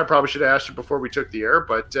available, John. I probably should have asked you before we took the air,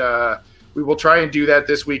 but we will try and do that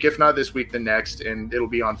this week. If not this week, the next, and it'll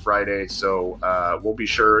be on Friday. So we'll be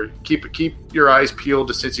sure keep your eyes peeled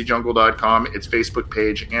to cincyjungle.com, its Facebook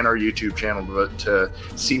page, and our YouTube channel to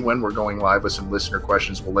see when we're going live with some listener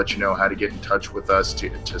questions. We'll let you know how to get in touch with us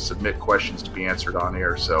to submit questions to be answered on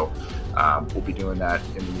air. So we'll be doing that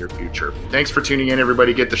in the near future. Thanks for tuning in,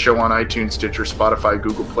 everybody. Get the show on iTunes, Stitcher, Spotify,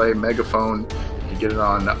 Google Play, Megaphone. You get it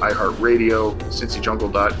on iHeartRadio,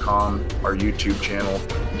 cincyjungle.com, our YouTube channel.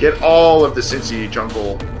 Get all of the Cincy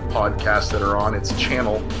Jungle podcasts that are on its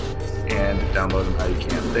channel and download them how you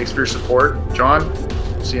can. Thanks for your support. John,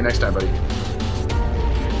 see you next time, buddy.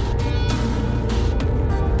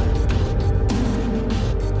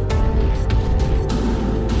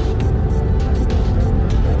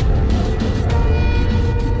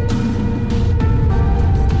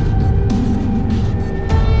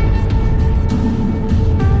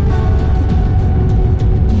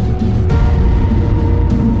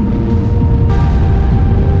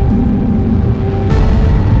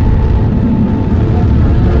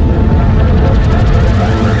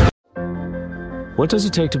 What does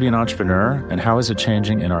it take to be an entrepreneur, and how is it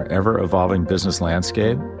changing in our ever-evolving business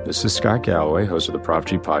landscape? This is Scott Galloway, host of the Prop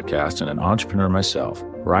G podcast and an entrepreneur myself.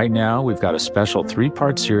 Right now, we've got a special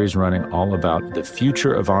 3-part series running all about the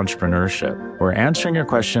future of entrepreneurship. We're answering your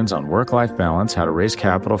questions on work-life balance, how to raise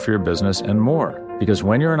capital for your business, and more. Because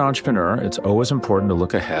when you're an entrepreneur, it's always important to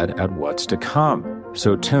look ahead at what's to come.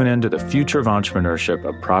 So tune in to the Future of Entrepreneurship,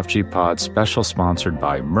 a Prop G pod special sponsored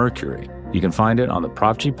by Mercury. You can find it on the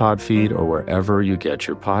Prop G Pod feed or wherever you get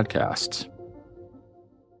your podcasts.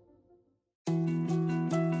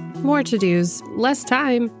 More to-dos, less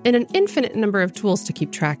time, and an infinite number of tools to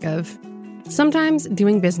keep track of. Sometimes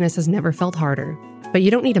doing business has never felt harder, but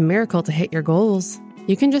you don't need a miracle to hit your goals.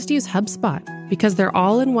 You can just use HubSpot, because their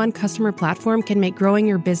all-in-one customer platform can make growing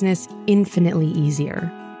your business infinitely easier.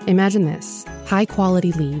 Imagine this: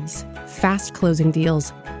 high-quality leads, fast closing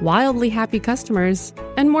deals, wildly happy customers,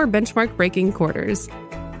 and more benchmark-breaking quarters.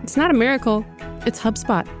 It's not a miracle, it's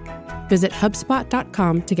HubSpot. Visit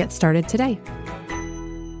HubSpot.com to get started today.